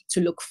time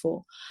to look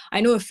for.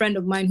 I know a friend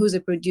of mine who's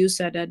a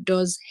producer that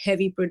does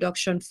heavy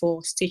production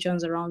for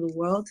stations around the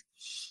world.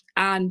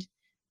 And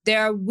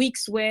there are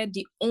weeks where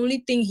the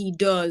only thing he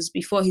does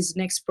before his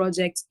next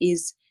project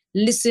is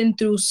listen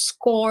through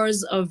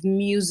scores of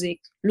music,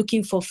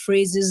 looking for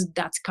phrases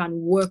that can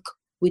work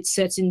with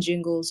certain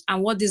jingles.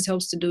 And what this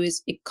helps to do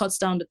is it cuts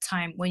down the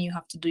time when you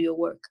have to do your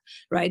work,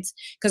 right?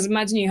 Because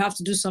imagine you have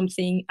to do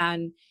something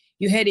and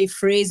you heard a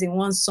phrase in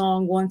one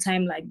song one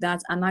time like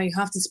that, and now you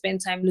have to spend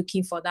time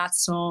looking for that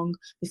song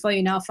before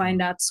you now find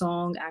that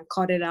song and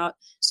cut it out.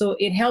 So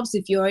it helps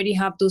if you already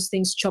have those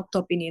things chopped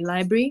up in a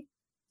library.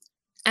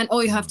 And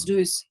all you have to do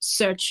is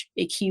search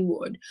a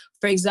keyword.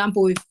 For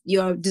example, if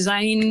you're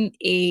designing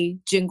a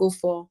jingle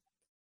for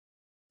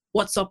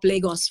What's Up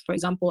Lagos, for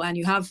example, and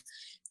you have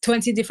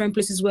 20 different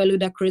places where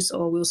Ludacris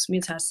or Will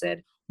Smith has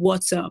said,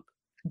 "What's up?"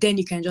 then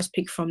you can just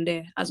pick from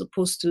there, as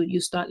opposed to you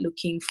start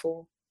looking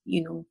for,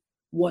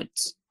 what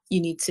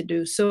you need to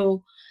do.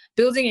 So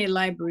building a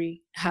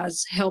library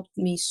has helped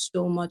me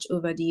so much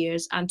over the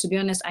years. And to be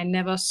honest, I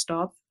never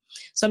stop.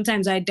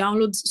 Sometimes I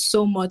download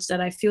so much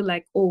that I feel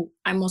like,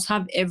 I must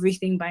have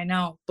everything by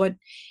now. But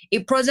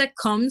a project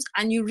comes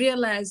and you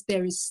realize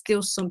there is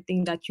still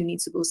something that you need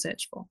to go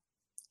search for,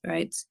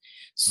 right?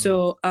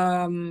 So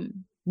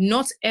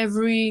not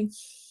every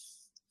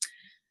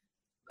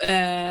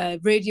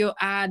radio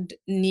ad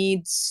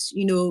needs,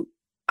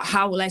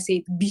 how will I say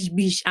it, bish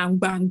bish and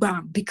bang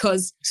bang,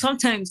 because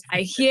sometimes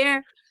I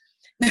hear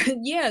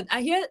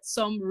I hear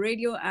some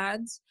radio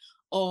ads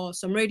or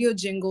some radio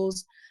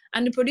jingles,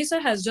 and the producer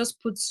has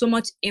just put so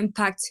much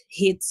impact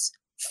hits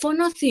for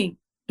nothing,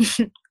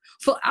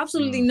 for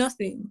absolutely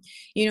nothing,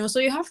 so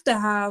you have to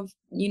have,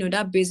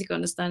 that basic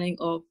understanding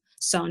of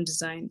sound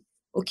design.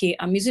 Okay,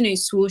 I'm using a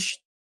swoosh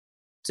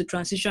to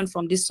transition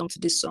from this song to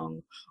this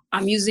song.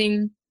 I'm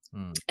using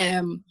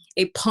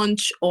a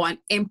punch or an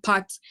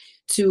impact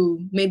to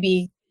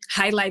maybe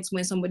highlight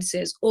when somebody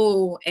says,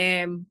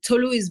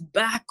 Tolu is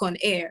back on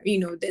air.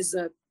 There's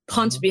a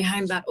punch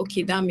behind that.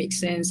 Okay, that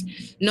makes sense.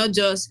 Not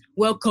just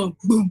welcome,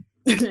 boom.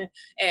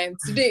 And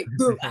today,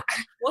 boom.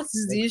 What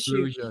is the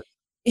issue?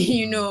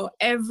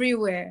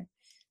 Everywhere.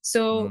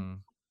 So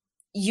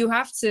you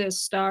have to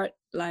start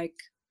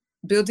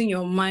building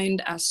your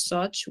mind as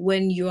such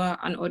when you are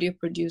an audio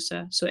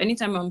producer. So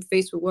anytime I'm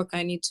faced with work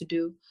I need to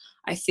do,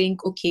 I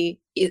think, okay,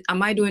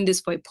 am I doing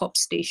this for a pop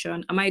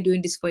station? Am I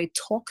doing this for a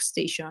talk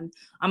station?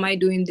 Am I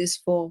doing this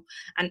for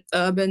an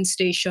urban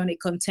station, a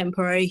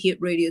contemporary hit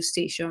radio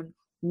station?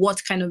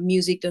 what kind of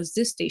music does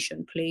this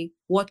station play?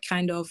 What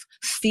kind of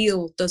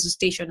feel does the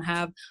station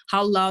have?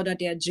 How loud are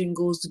their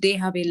jingles? Do they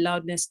have a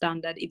loudness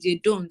standard? If they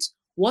don't,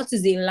 what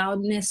is the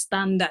loudness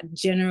standard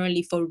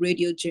generally for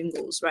radio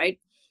jingles, right?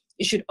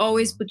 You should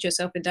always put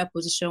yourself in that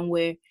position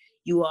where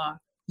you are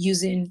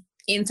using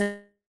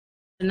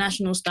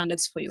international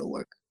standards for your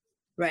work,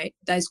 right?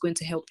 That is going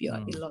to help you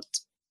out a lot.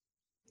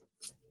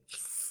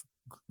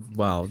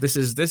 Wow, this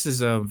is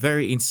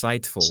very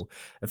insightful.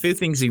 A few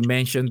things you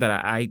mentioned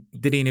that I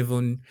didn't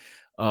even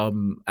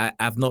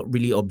I've not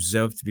really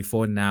observed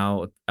before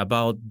now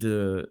about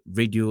the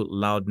radio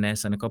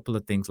loudness and a couple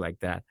of things like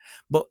that.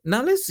 But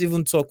now let's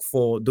even talk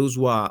for those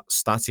who are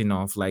starting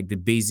off, like the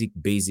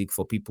basic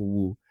for people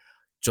who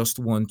just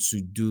want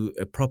to do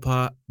a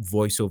proper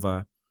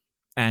voiceover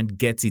and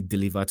get it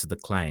delivered to the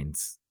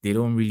clients. They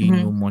don't really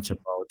know much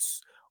about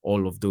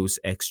all of those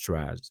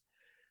extras.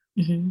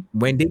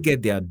 When they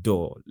get their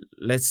door,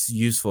 let's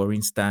use, for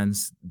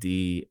instance,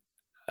 the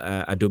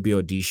Adobe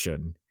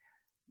Audition.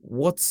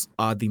 What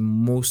are the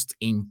most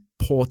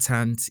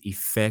important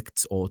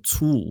effects or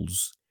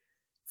tools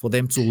for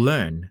them to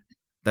learn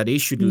that they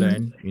should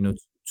learn,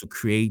 to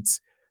create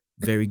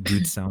very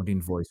good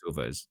sounding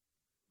voiceovers?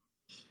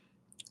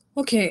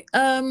 Okay.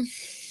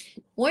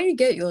 When you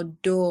get your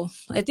door,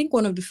 I think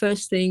one of the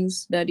first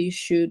things that you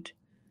should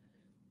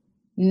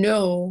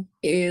know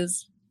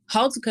is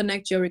how to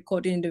connect your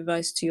recording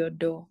device to your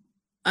door.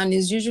 And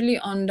it's usually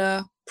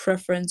under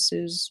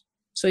preferences.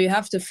 So you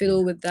have to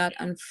fiddle with that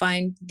and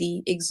find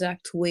the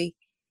exact way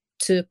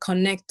to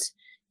connect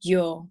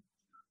your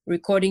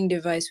recording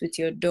device with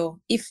your door.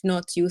 If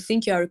not, you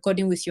think you are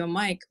recording with your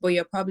mic, but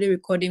you're probably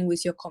recording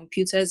with your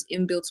computer's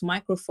inbuilt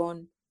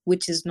microphone,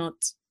 which is not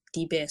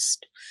the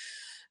best.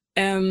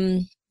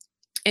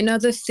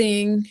 Another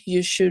thing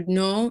you should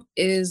know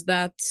is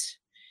that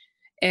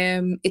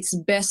it's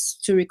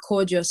best to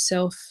record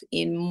yourself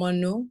in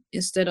mono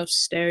instead of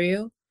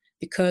stereo,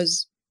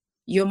 because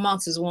your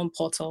mouth is one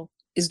portal.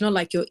 It's not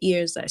like your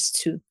ears, that's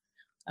two.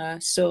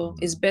 So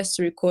it's best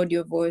to record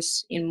your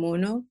voice in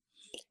mono.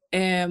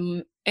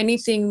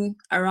 Anything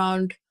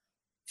around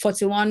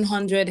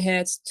 4100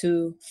 hertz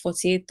to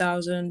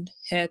 48,000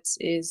 hertz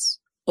is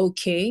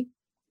okay.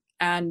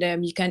 And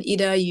you can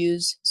either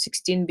use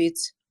 16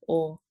 bits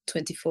or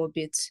 24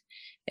 bits.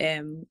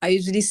 I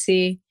usually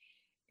say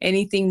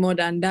anything more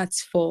than that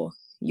for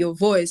your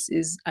voice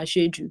is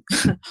asheju.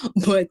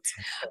 But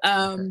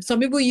some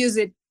people use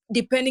it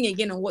depending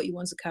again on what you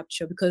want to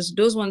capture, because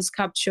those ones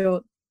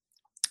capture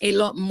a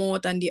lot more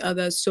than the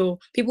others. So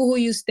people who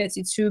use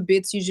 32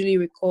 bits usually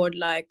record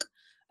like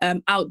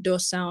outdoor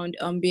sound,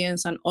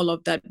 ambience, and all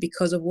of that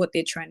because of what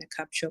they're trying to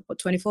capture. But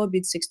 24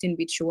 bits, 16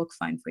 bits should work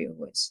fine for your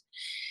voice.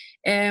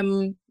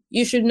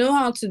 You should know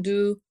how to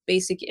do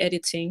basic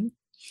editing.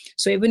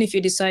 So even if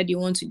you decide you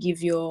want to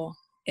give your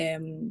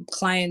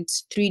client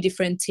 3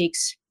 different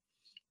takes,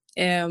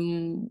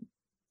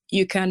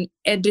 you can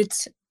edit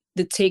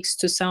the takes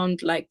to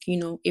sound like,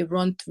 a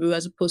run through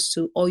as opposed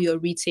to all your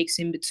retakes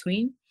in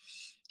between.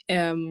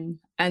 And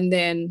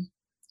then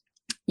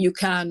you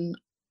can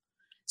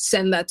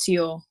send that to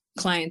your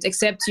client,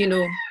 except,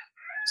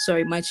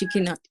 sorry, my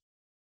chicken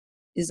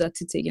is at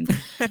it again.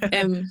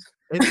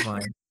 It's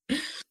fine.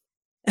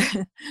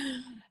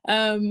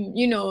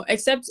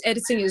 Except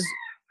editing is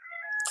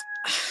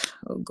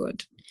oh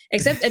god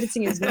except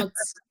editing is not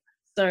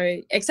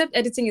except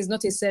editing is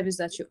not a service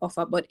that you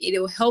offer, but it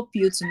will help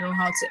you to know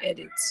how to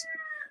edit.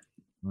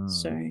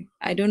 Sorry,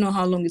 I don't know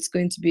how long it's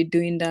going to be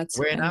doing that.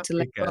 We're in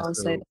until Africa, I go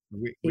outside. so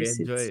we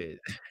enjoy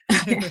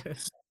it.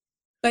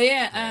 But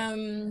yeah,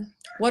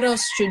 what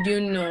else should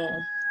you know?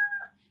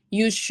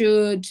 You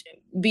should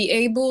be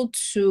able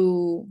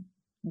to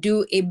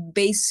do a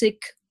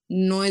basic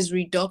noise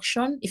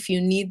reduction if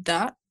you need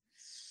that.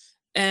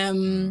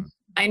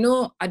 I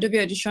know Adobe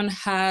Audition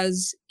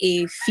has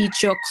a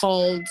feature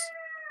called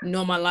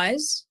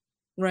normalize,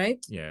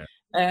 right? Yeah.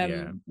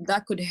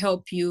 That could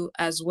help you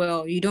as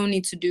well. You don't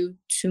need to do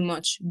too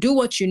much. Do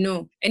what you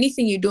know.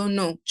 Anything you don't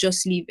know,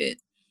 just leave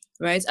it,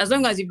 right? As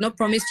long as you've not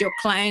promised your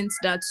clients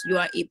that you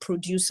are a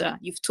producer,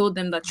 you've told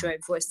them that you're a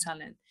voice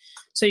talent.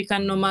 So you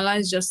can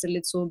normalize just a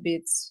little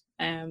bit.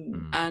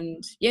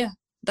 And yeah,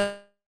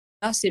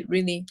 that's it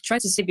really. Try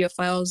to save your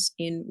files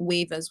in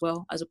WAV as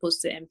well, as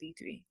opposed to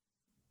MP3.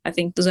 I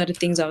think those are the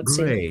things I would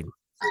say.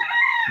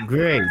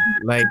 Great.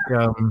 Like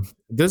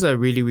those are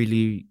really,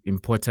 really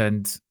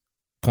important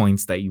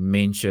points that you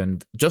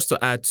mentioned. Just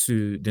to add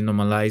to the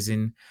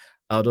normalizing,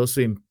 I would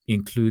also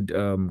include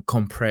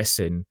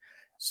compressing.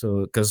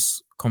 So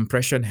because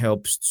compression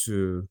helps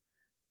to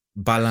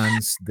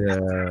balance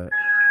the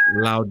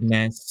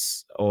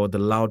loudness or the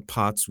loud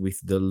parts with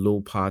the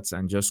low parts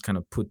and just kind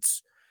of put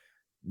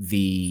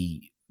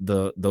the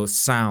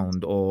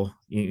sound or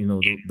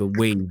the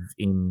wave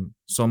in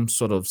some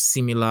sort of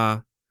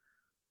similar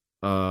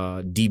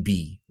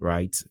dB,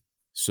 right?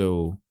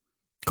 So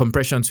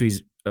compression too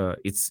is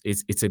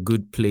it's a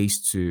good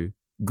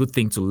good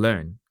thing to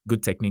learn,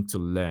 good technique to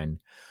learn.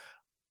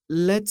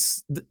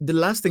 The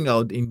last thing I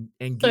would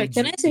engage. Sorry,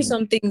 can I say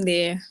something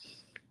there?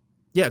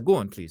 Yeah, go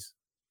on, please.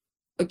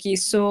 Okay,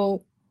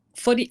 so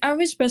for the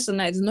average person,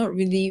 I do not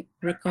really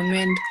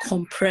recommend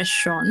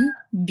compression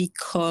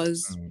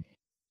because Mm.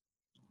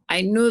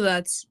 I know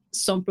that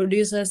some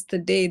producers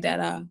today that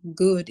are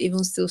good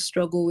even still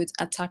struggle with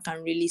attack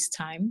and release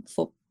time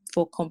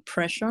for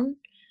compression.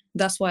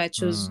 That's why I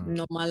chose Mm.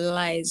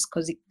 normalize,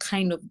 because it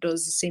kind of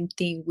does the same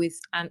thing with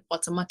an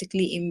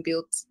automatically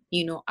inbuilt,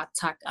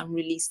 attack and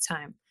release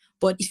time.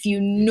 But if you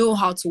Yeah. know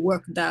how to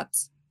work that,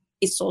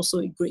 it's also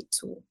a great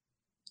tool.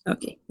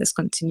 Okay, let's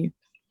continue.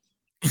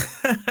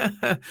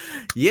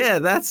 Yeah,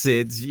 that's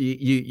it.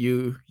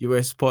 You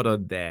were spot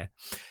on there.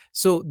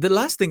 So the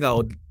last thing I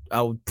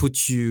would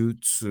put you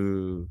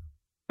to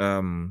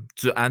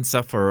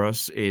answer for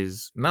us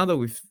is, now that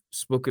we've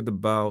spoken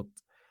about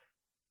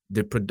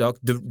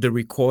the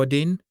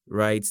recording,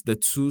 right? The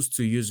tools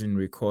to use in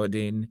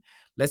recording.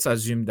 Let's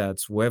assume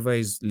that whoever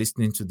is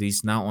listening to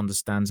this now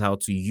understands how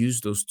to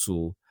use those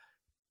tools,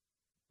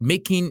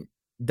 making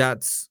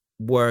that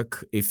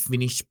work a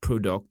finished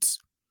product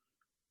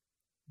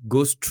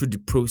goes through the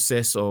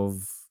process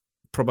of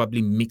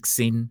probably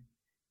mixing,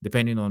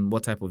 depending on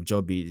what type of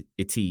job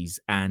it is,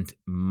 and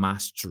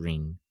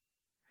mastering.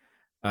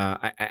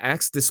 I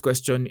asked this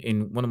question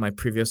in one of my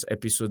previous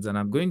episodes, and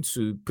I'm going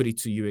to put it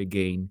to you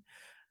again.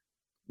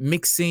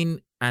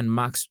 Mixing and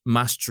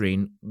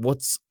mastering,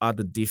 what are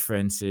the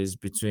differences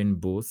between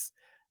both?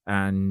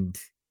 And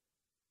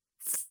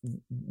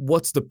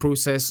what's the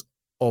process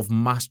of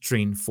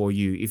mastering for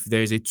you? If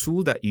there's a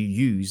tool that you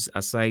use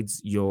aside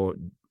your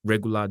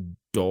regular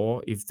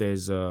door, if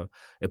there's a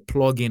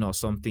plugin or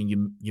something,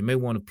 you may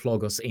want to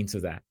plug us into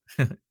that.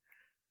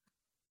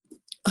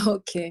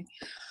 Okay.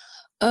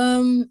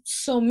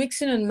 So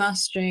mixing and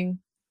mastering,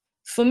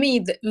 for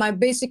me, my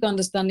basic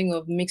understanding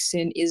of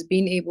mixing is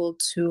being able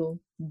to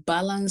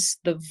balance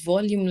the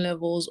volume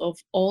levels of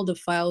all the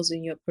files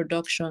in your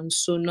production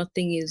so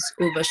nothing is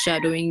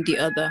overshadowing the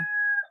other.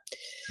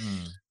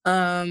 Mm.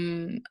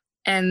 Um,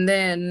 and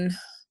then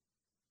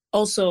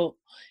also,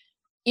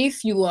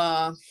 if you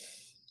are,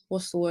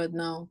 what's the word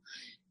now?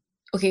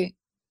 Okay,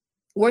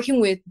 working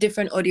with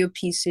different audio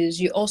pieces,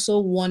 you also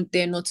want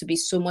there not to be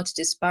so much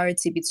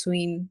disparity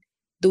between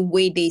the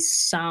way they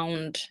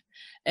sound.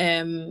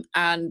 And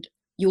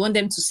you want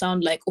them to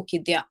sound like,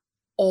 okay, they're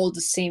all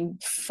the same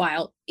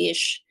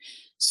file-ish.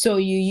 So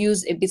you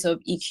use a bit of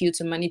EQ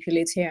to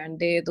manipulate here and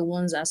there, the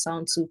ones that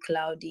sound too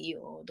cloudy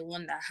or the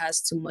one that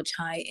has too much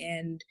high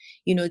end,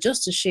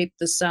 just to shape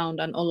the sound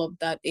and all of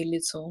that a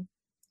little.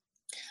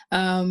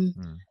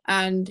 Mm.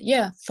 And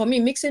yeah, for me,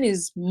 mixing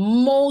is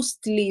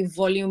mostly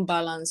volume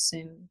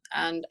balancing.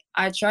 And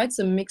I try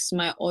to mix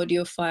my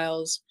audio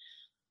files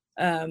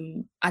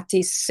at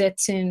a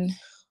certain,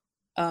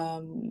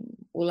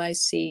 will I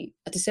say,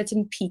 at a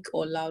certain peak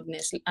or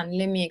loudness. And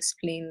let me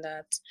explain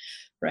that,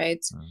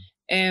 right? Mm.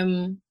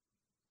 Um,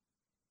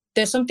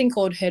 there's something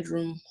called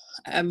headroom.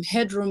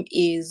 Headroom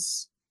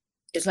is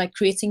it's like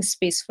creating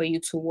space for you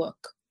to work.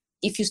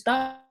 If you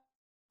start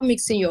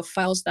mixing your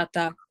files that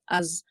are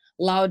as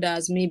loud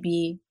as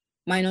maybe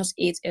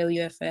 -8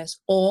 LUFS,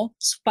 or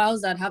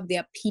files that have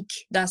their peak,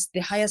 that's the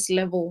highest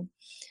level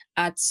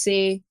at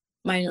say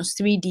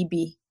 -3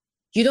 dB,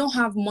 you don't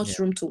have Yeah. much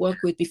room to work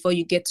with before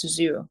you get to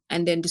 0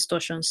 and then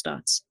distortion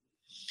starts.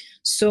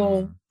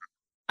 So Mm.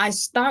 I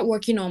start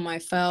working on my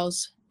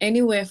files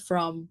anywhere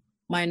from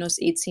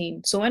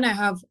 -18. So when I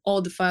have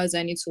all the files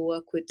I need to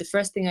work with, the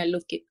first thing I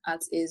look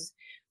at is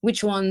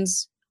which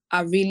ones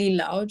are really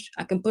loud.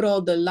 I can put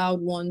all the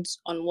loud ones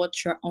on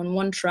on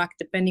one track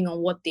depending on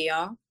what they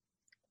are.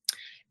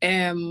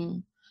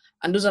 And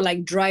those are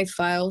like dry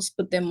files,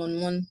 put them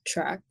on one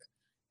track.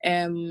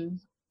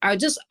 I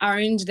just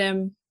arrange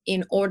them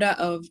in order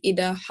of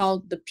either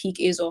how the peak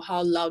is or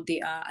how loud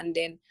they are, and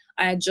then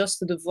I adjust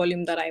to the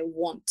volume that I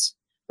want,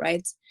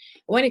 right?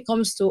 When it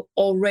comes to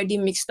already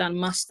mixed and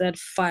mastered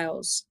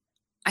files,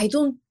 I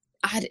don't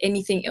add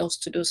anything else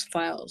to those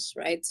files,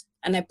 right?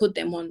 And I put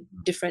them on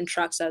different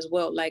tracks as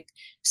well, like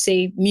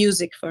say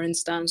music, for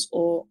instance,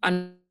 or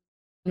an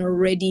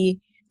already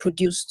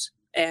produced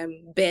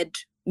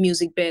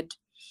music bed.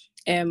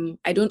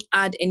 I don't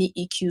add any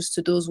EQs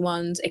to those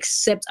ones,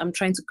 except I'm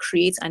trying to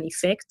create an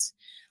effect.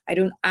 I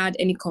don't add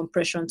any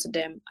compression to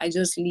them. I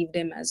just leave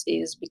them as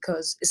is,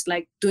 because it's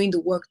like doing the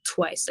work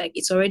twice. Like,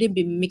 it's already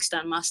been mixed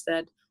and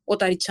mastered.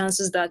 What are the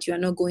chances that you are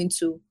not going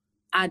to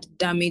add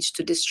damage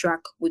to this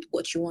track with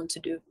what you want to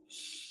do?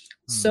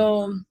 Mm.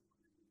 So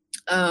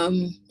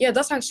yeah,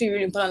 that's actually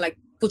really important, like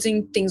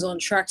putting things on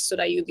tracks so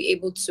that you'll be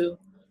able to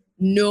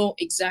know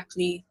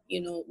exactly,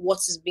 what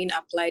is being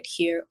applied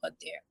here or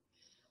there.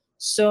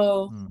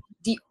 So Mm.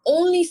 the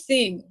only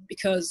thing,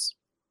 because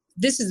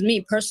this is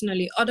me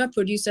personally, other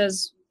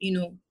producers,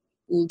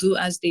 will do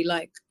as they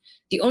like.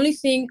 The only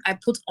thing I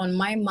put on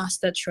my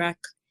master track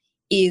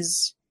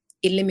is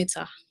a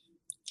limiter,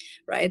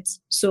 right?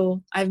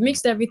 So I've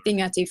mixed everything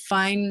at a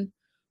fine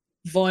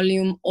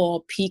volume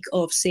or peak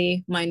of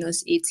say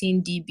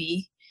 -18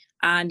 dB.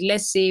 And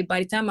let's say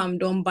by the time I'm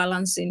done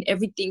balancing,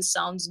 everything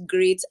sounds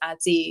great at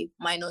a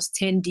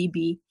 -10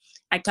 dB.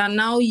 I can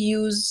now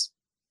use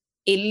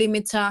a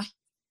limiter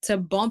to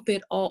bump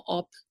it all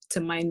up to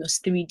minus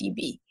 3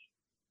 dB,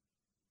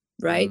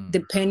 right?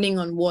 Depending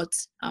on what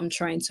I'm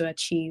trying to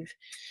achieve.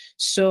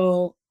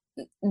 So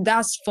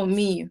that's for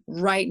me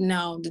right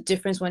now the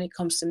difference when it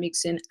comes to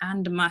mixing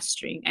and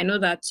mastering. I know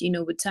that,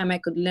 with time I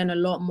could learn a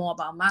lot more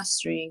about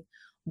mastering,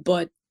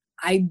 but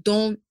I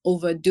don't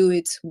overdo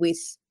it with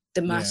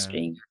the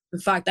mastering. In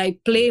fact, I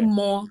play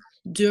more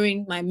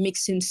during my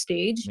mixing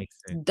stage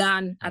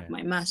than at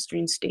my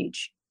mastering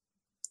stage.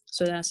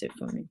 So that's it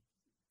for me.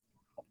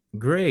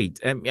 Great.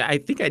 I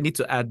think I need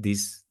to add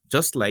this,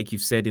 just like you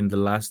said in the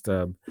last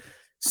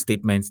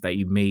statements that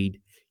you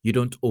made, you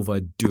don't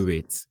overdo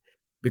it.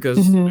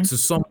 Because to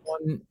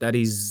someone that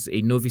is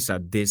a novice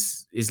at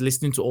this, is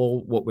listening to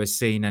all what we're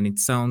saying, and it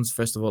sounds,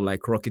 first of all,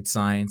 like rocket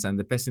science, and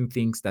the person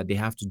thinks that they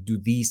have to do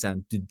this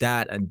and do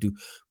that and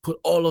put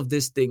all of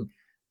this thing.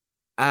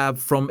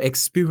 From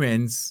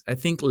experience, I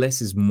think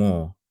less is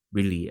more,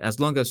 really.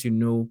 As long as you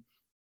know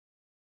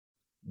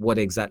what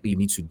exactly you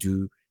need to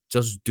do,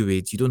 just do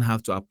it. You don't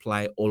have to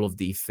apply all of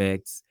the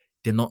effects.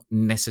 They're not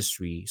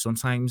necessary.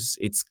 Sometimes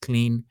it's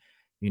clean.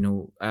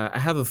 I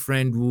have a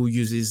friend who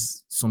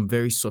uses some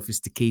very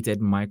sophisticated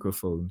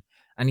microphone,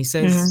 and he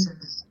says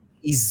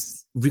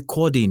his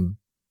recording,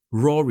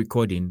 raw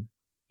recording,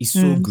 is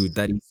so good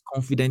that he's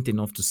confident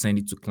enough to send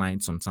it to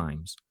clients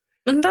sometimes.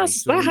 And Right?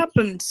 that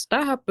happens.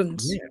 That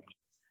happens.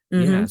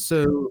 Yeah.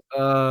 So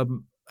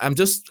I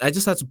just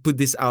had to put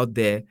this out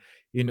there,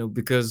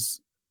 because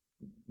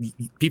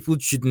people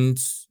shouldn't,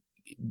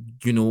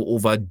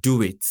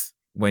 overdo it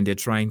when they're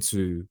trying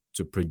to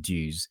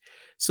produce.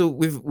 So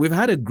we've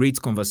had a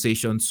great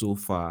conversation so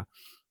far,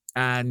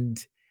 and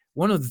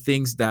one of the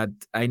things that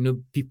I know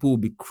people will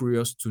be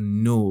curious to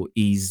know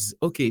is,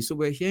 okay, so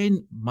we're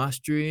hearing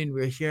mastering,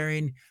 we're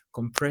hearing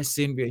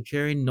compressing, we're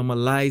hearing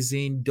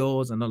normalizing,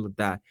 doors, and all of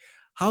that.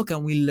 How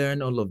can we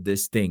learn all of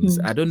these things?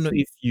 I don't know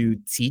if you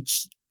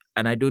teach,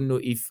 and I don't know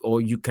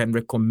or you can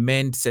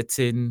recommend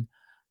certain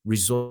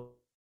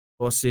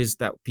resources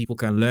that people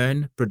can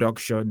learn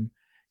production.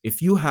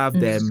 If you have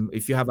them,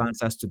 if you have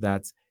answers to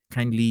that,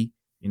 kindly,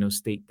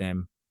 state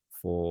them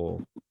for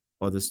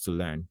others to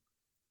learn.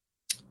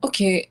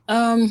 Okay.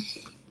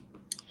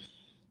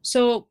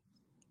 So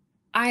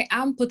I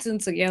am putting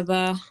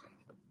together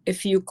a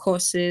few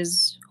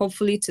courses,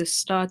 hopefully to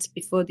start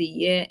before the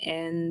year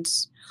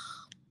ends,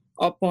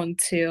 up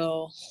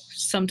until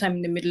sometime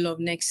in the middle of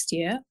next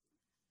year.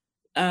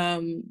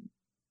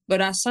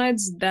 But aside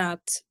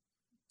that,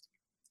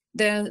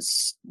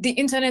 the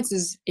internet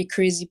is a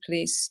crazy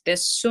place.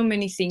 There's so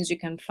many things you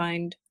can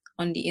find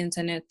on the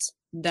internet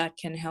that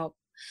can help.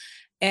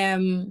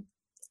 And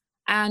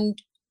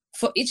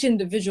for each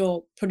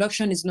individual,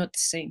 production is not the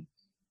same.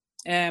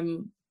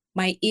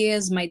 My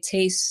ears, my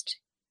taste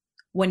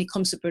when it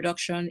comes to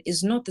production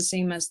is not the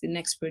same as the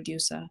next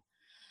producer.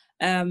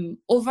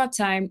 Over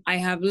time, I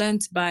have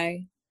learned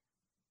by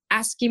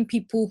asking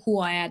people who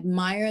I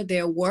admire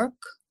their work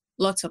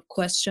lots of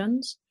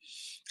questions.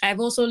 I've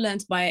also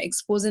learned by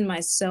exposing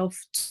myself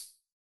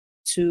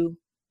to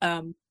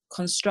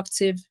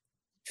constructive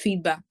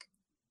feedback.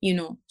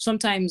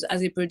 Sometimes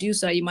as a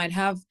producer, you might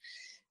have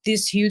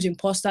this huge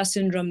imposter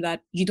syndrome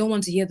that you don't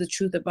want to hear the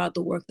truth about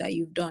the work that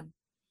you've done.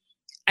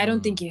 I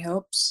don't think it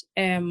helps.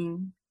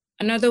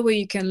 Another way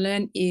you can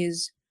learn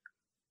is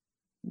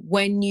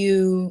when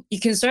you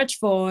can search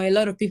for a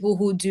lot of people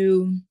who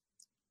do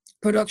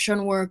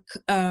production work,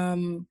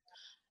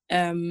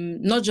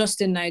 not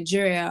just in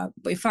Nigeria,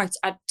 but in fact,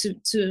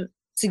 to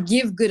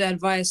give good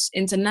advice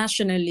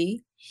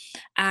internationally.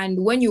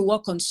 And when you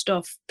work on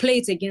stuff, play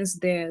it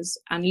against theirs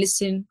and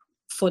listen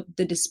for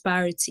the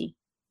disparity,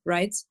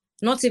 right?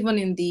 Not even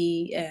in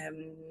the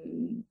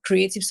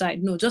creative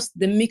side, no, just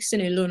the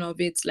mixing alone of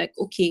it. Like,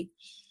 okay,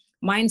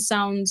 mine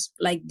sounds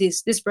like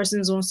this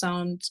person's own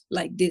sound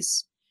like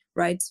this,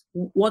 right?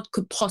 What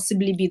could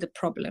possibly be the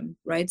problem,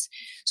 right?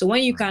 So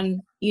when you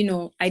can,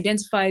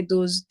 identify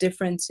those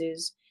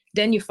differences,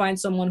 then you find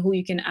someone who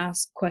you can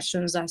ask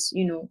questions as,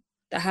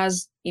 that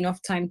has enough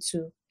time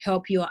to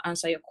help you or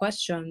answer your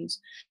questions.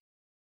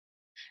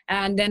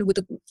 And then with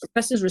the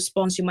person's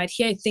response, you might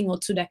hear a thing or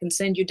two that can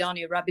send you down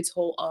a rabbit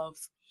hole of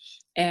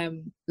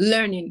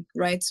learning,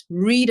 right?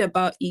 Read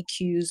about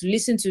EQs,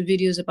 listen to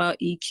videos about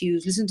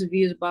EQs, listen to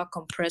videos about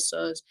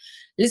compressors,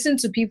 listen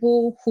to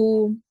people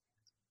who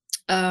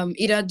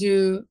either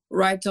do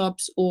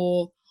write-ups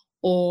or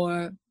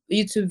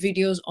YouTube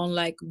videos on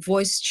like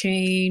voice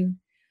chain,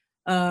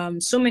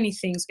 so many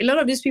things. A lot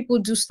of these people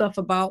do stuff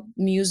about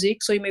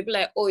music, so you may be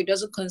like, oh, it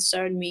doesn't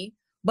concern me,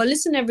 but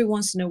listen, every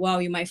once in a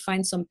while you might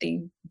find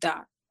something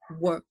that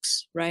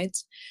works, right?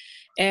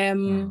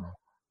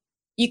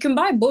 You can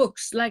buy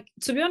books. Like,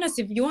 to be honest,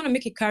 if you want to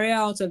make a career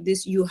out of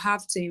this, you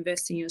have to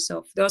invest in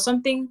yourself. There was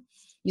something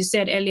you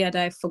said earlier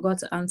that I forgot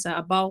to answer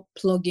about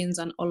plugins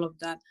and all of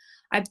that.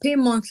 I pay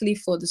monthly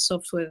for the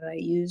software that I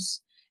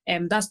use.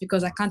 That's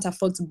because I can't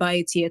afford to buy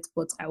it yet,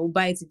 but I will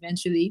buy it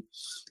eventually.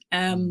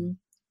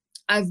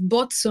 I've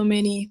bought so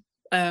many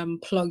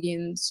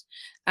plugins,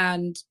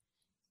 and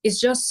it's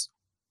just,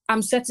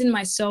 I'm setting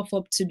myself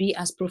up to be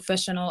as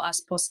professional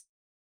as possible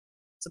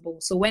flexible.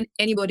 So when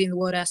anybody in the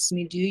world asks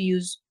me, do you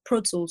use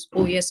Pro Tools?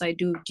 Oh, yes, I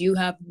do. Do you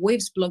have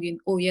Waves plugin?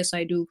 Oh, yes,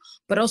 I do.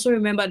 But also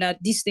remember that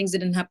these things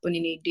didn't happen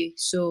in a day.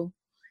 So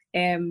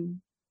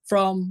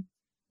from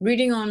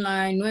reading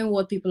online, knowing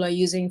what people are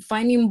using,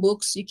 finding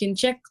books, you can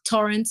check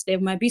torrents. There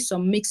might be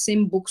some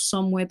mixing books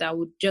somewhere that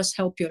would just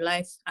help your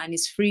life, and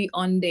it's free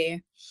on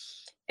there.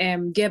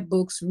 Get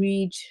books,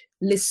 read,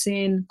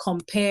 listen,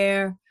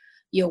 compare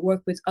your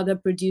work with other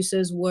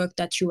producers' work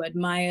that you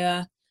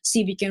admire.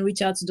 See if you can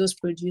reach out to those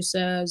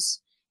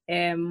producers.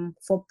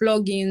 For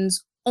plugins,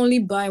 only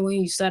buy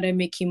when you started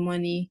making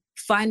money.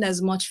 Find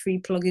as much free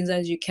plugins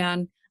as you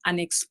can and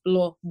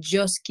explore.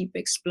 Just keep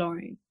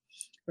exploring,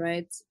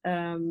 right?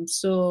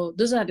 So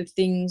those are the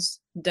things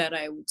that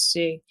I would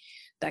say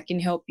that can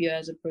help you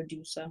as a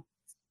producer.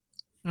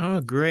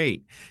 Oh,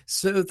 great.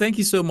 So thank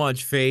you so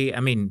much, Faye. I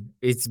mean,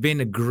 it's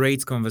been a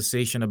great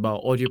conversation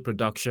about audio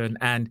production.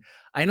 And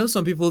I know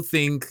some people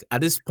think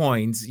at this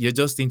point you're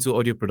just into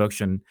audio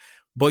production,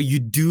 but you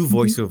do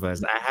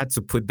voiceovers. I had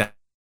to put that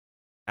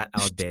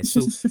out there. So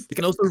you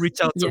can also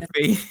reach out to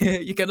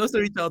Faye. You can also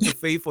reach out to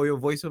Faye for your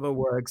voiceover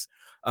works.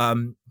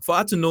 For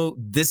her to know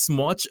this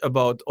much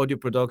about audio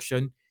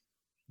production,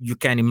 you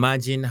can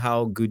imagine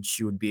how good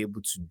she would be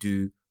able to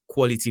do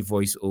quality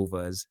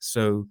voiceovers.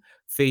 So,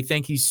 Faye,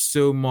 thank you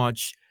so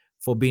much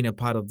for being a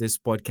part of this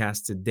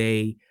podcast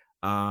today.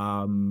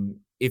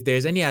 If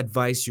there's any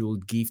advice you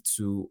would give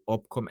to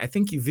upcoming, I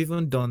think you've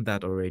even done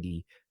that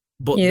already.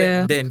 But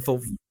then for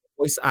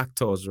voice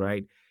actors,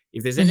 right?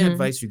 If there's any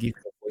advice you give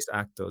for voice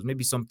actors,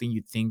 maybe something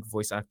you think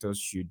voice actors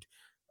should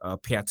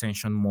pay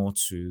attention more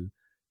to,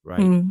 right?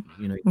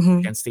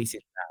 You can state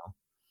it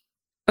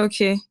now.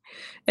 Okay.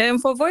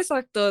 For voice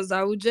actors,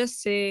 I would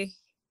just say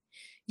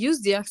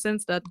use the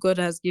accents that God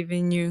has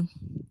given you.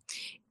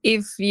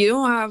 If you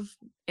don't have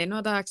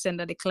another accent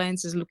that the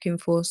client is looking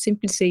for,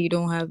 simply say you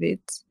don't have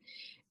it.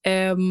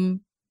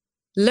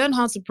 Learn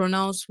how to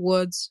pronounce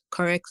words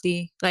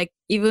correctly. Like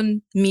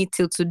even me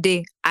till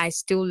today, I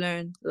still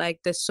learn. Like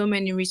there's so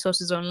many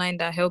resources online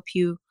that help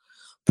you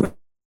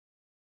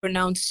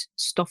pronounce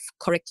stuff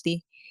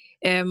correctly.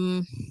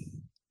 Learn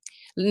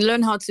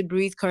how to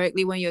breathe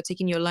correctly when you're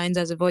taking your lines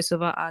as a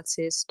voiceover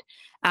artist.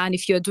 And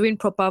if you're doing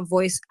proper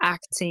voice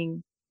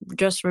acting,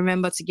 just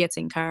remember to get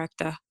in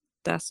character.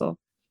 That's all.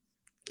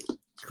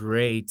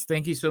 Great.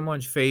 Thank you so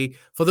much, Faye.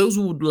 For those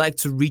who would like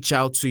to reach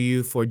out to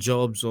you for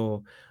jobs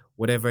or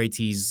whatever it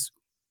is,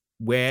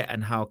 where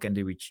and how can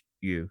they reach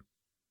you?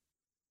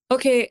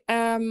 Okay.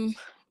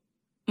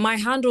 My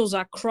handles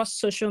are across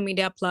social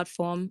media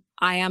platform.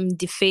 I am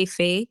the Fay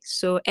Fay,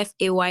 so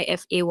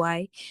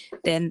Fay.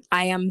 Then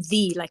I am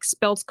the, like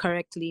spelled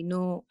correctly,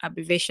 no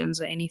abbreviations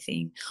or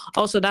anything.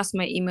 Also, that's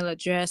my email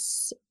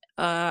address.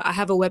 I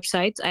have a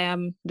website. I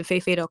am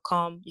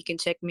thefayfay.com. You can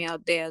check me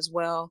out there as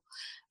well.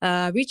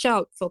 Reach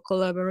out for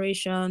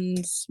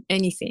collaborations,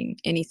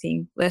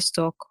 anything. Let's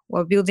talk.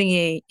 We're building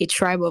a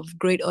tribe of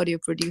great audio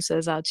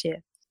producers out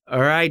here. All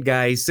right,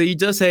 guys. So you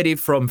just heard it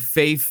from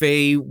Fay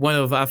Fay, one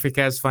of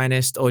Africa's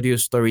finest audio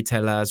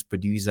storytellers,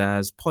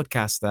 producers,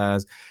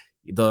 podcasters,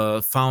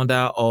 the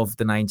founder of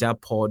the Niger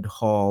Pod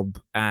Hub,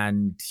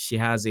 and she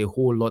has a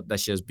whole lot that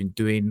she has been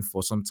doing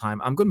for some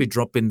time. I'm going to be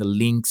dropping the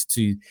links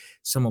to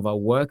some of her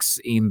works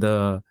in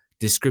the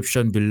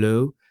description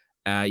below.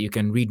 You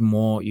can read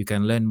more, you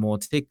can learn more,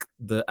 take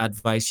the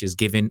advice she's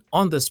given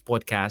on this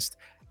podcast,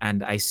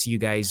 and I see you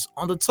guys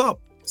on the top.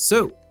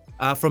 So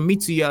from me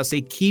to you, I'll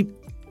say keep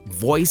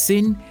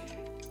voicing,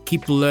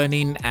 keep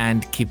learning,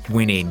 and keep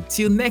winning.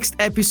 Till next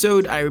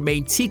episode, I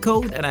remain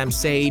T-Code, and I'm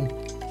saying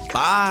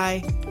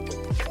bye.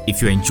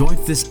 If you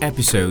enjoyed this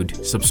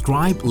episode,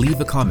 subscribe,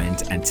 leave a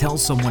comment, and tell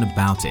someone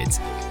about it.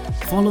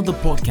 Follow the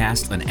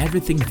podcast on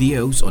Everything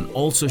VOs on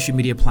all social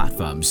media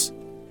platforms.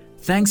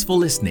 Thanks for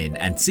listening,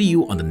 and see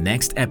you on the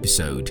next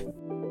episode.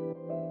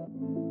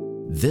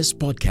 This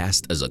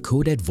podcast is a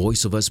Coded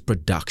Voiceovers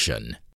production.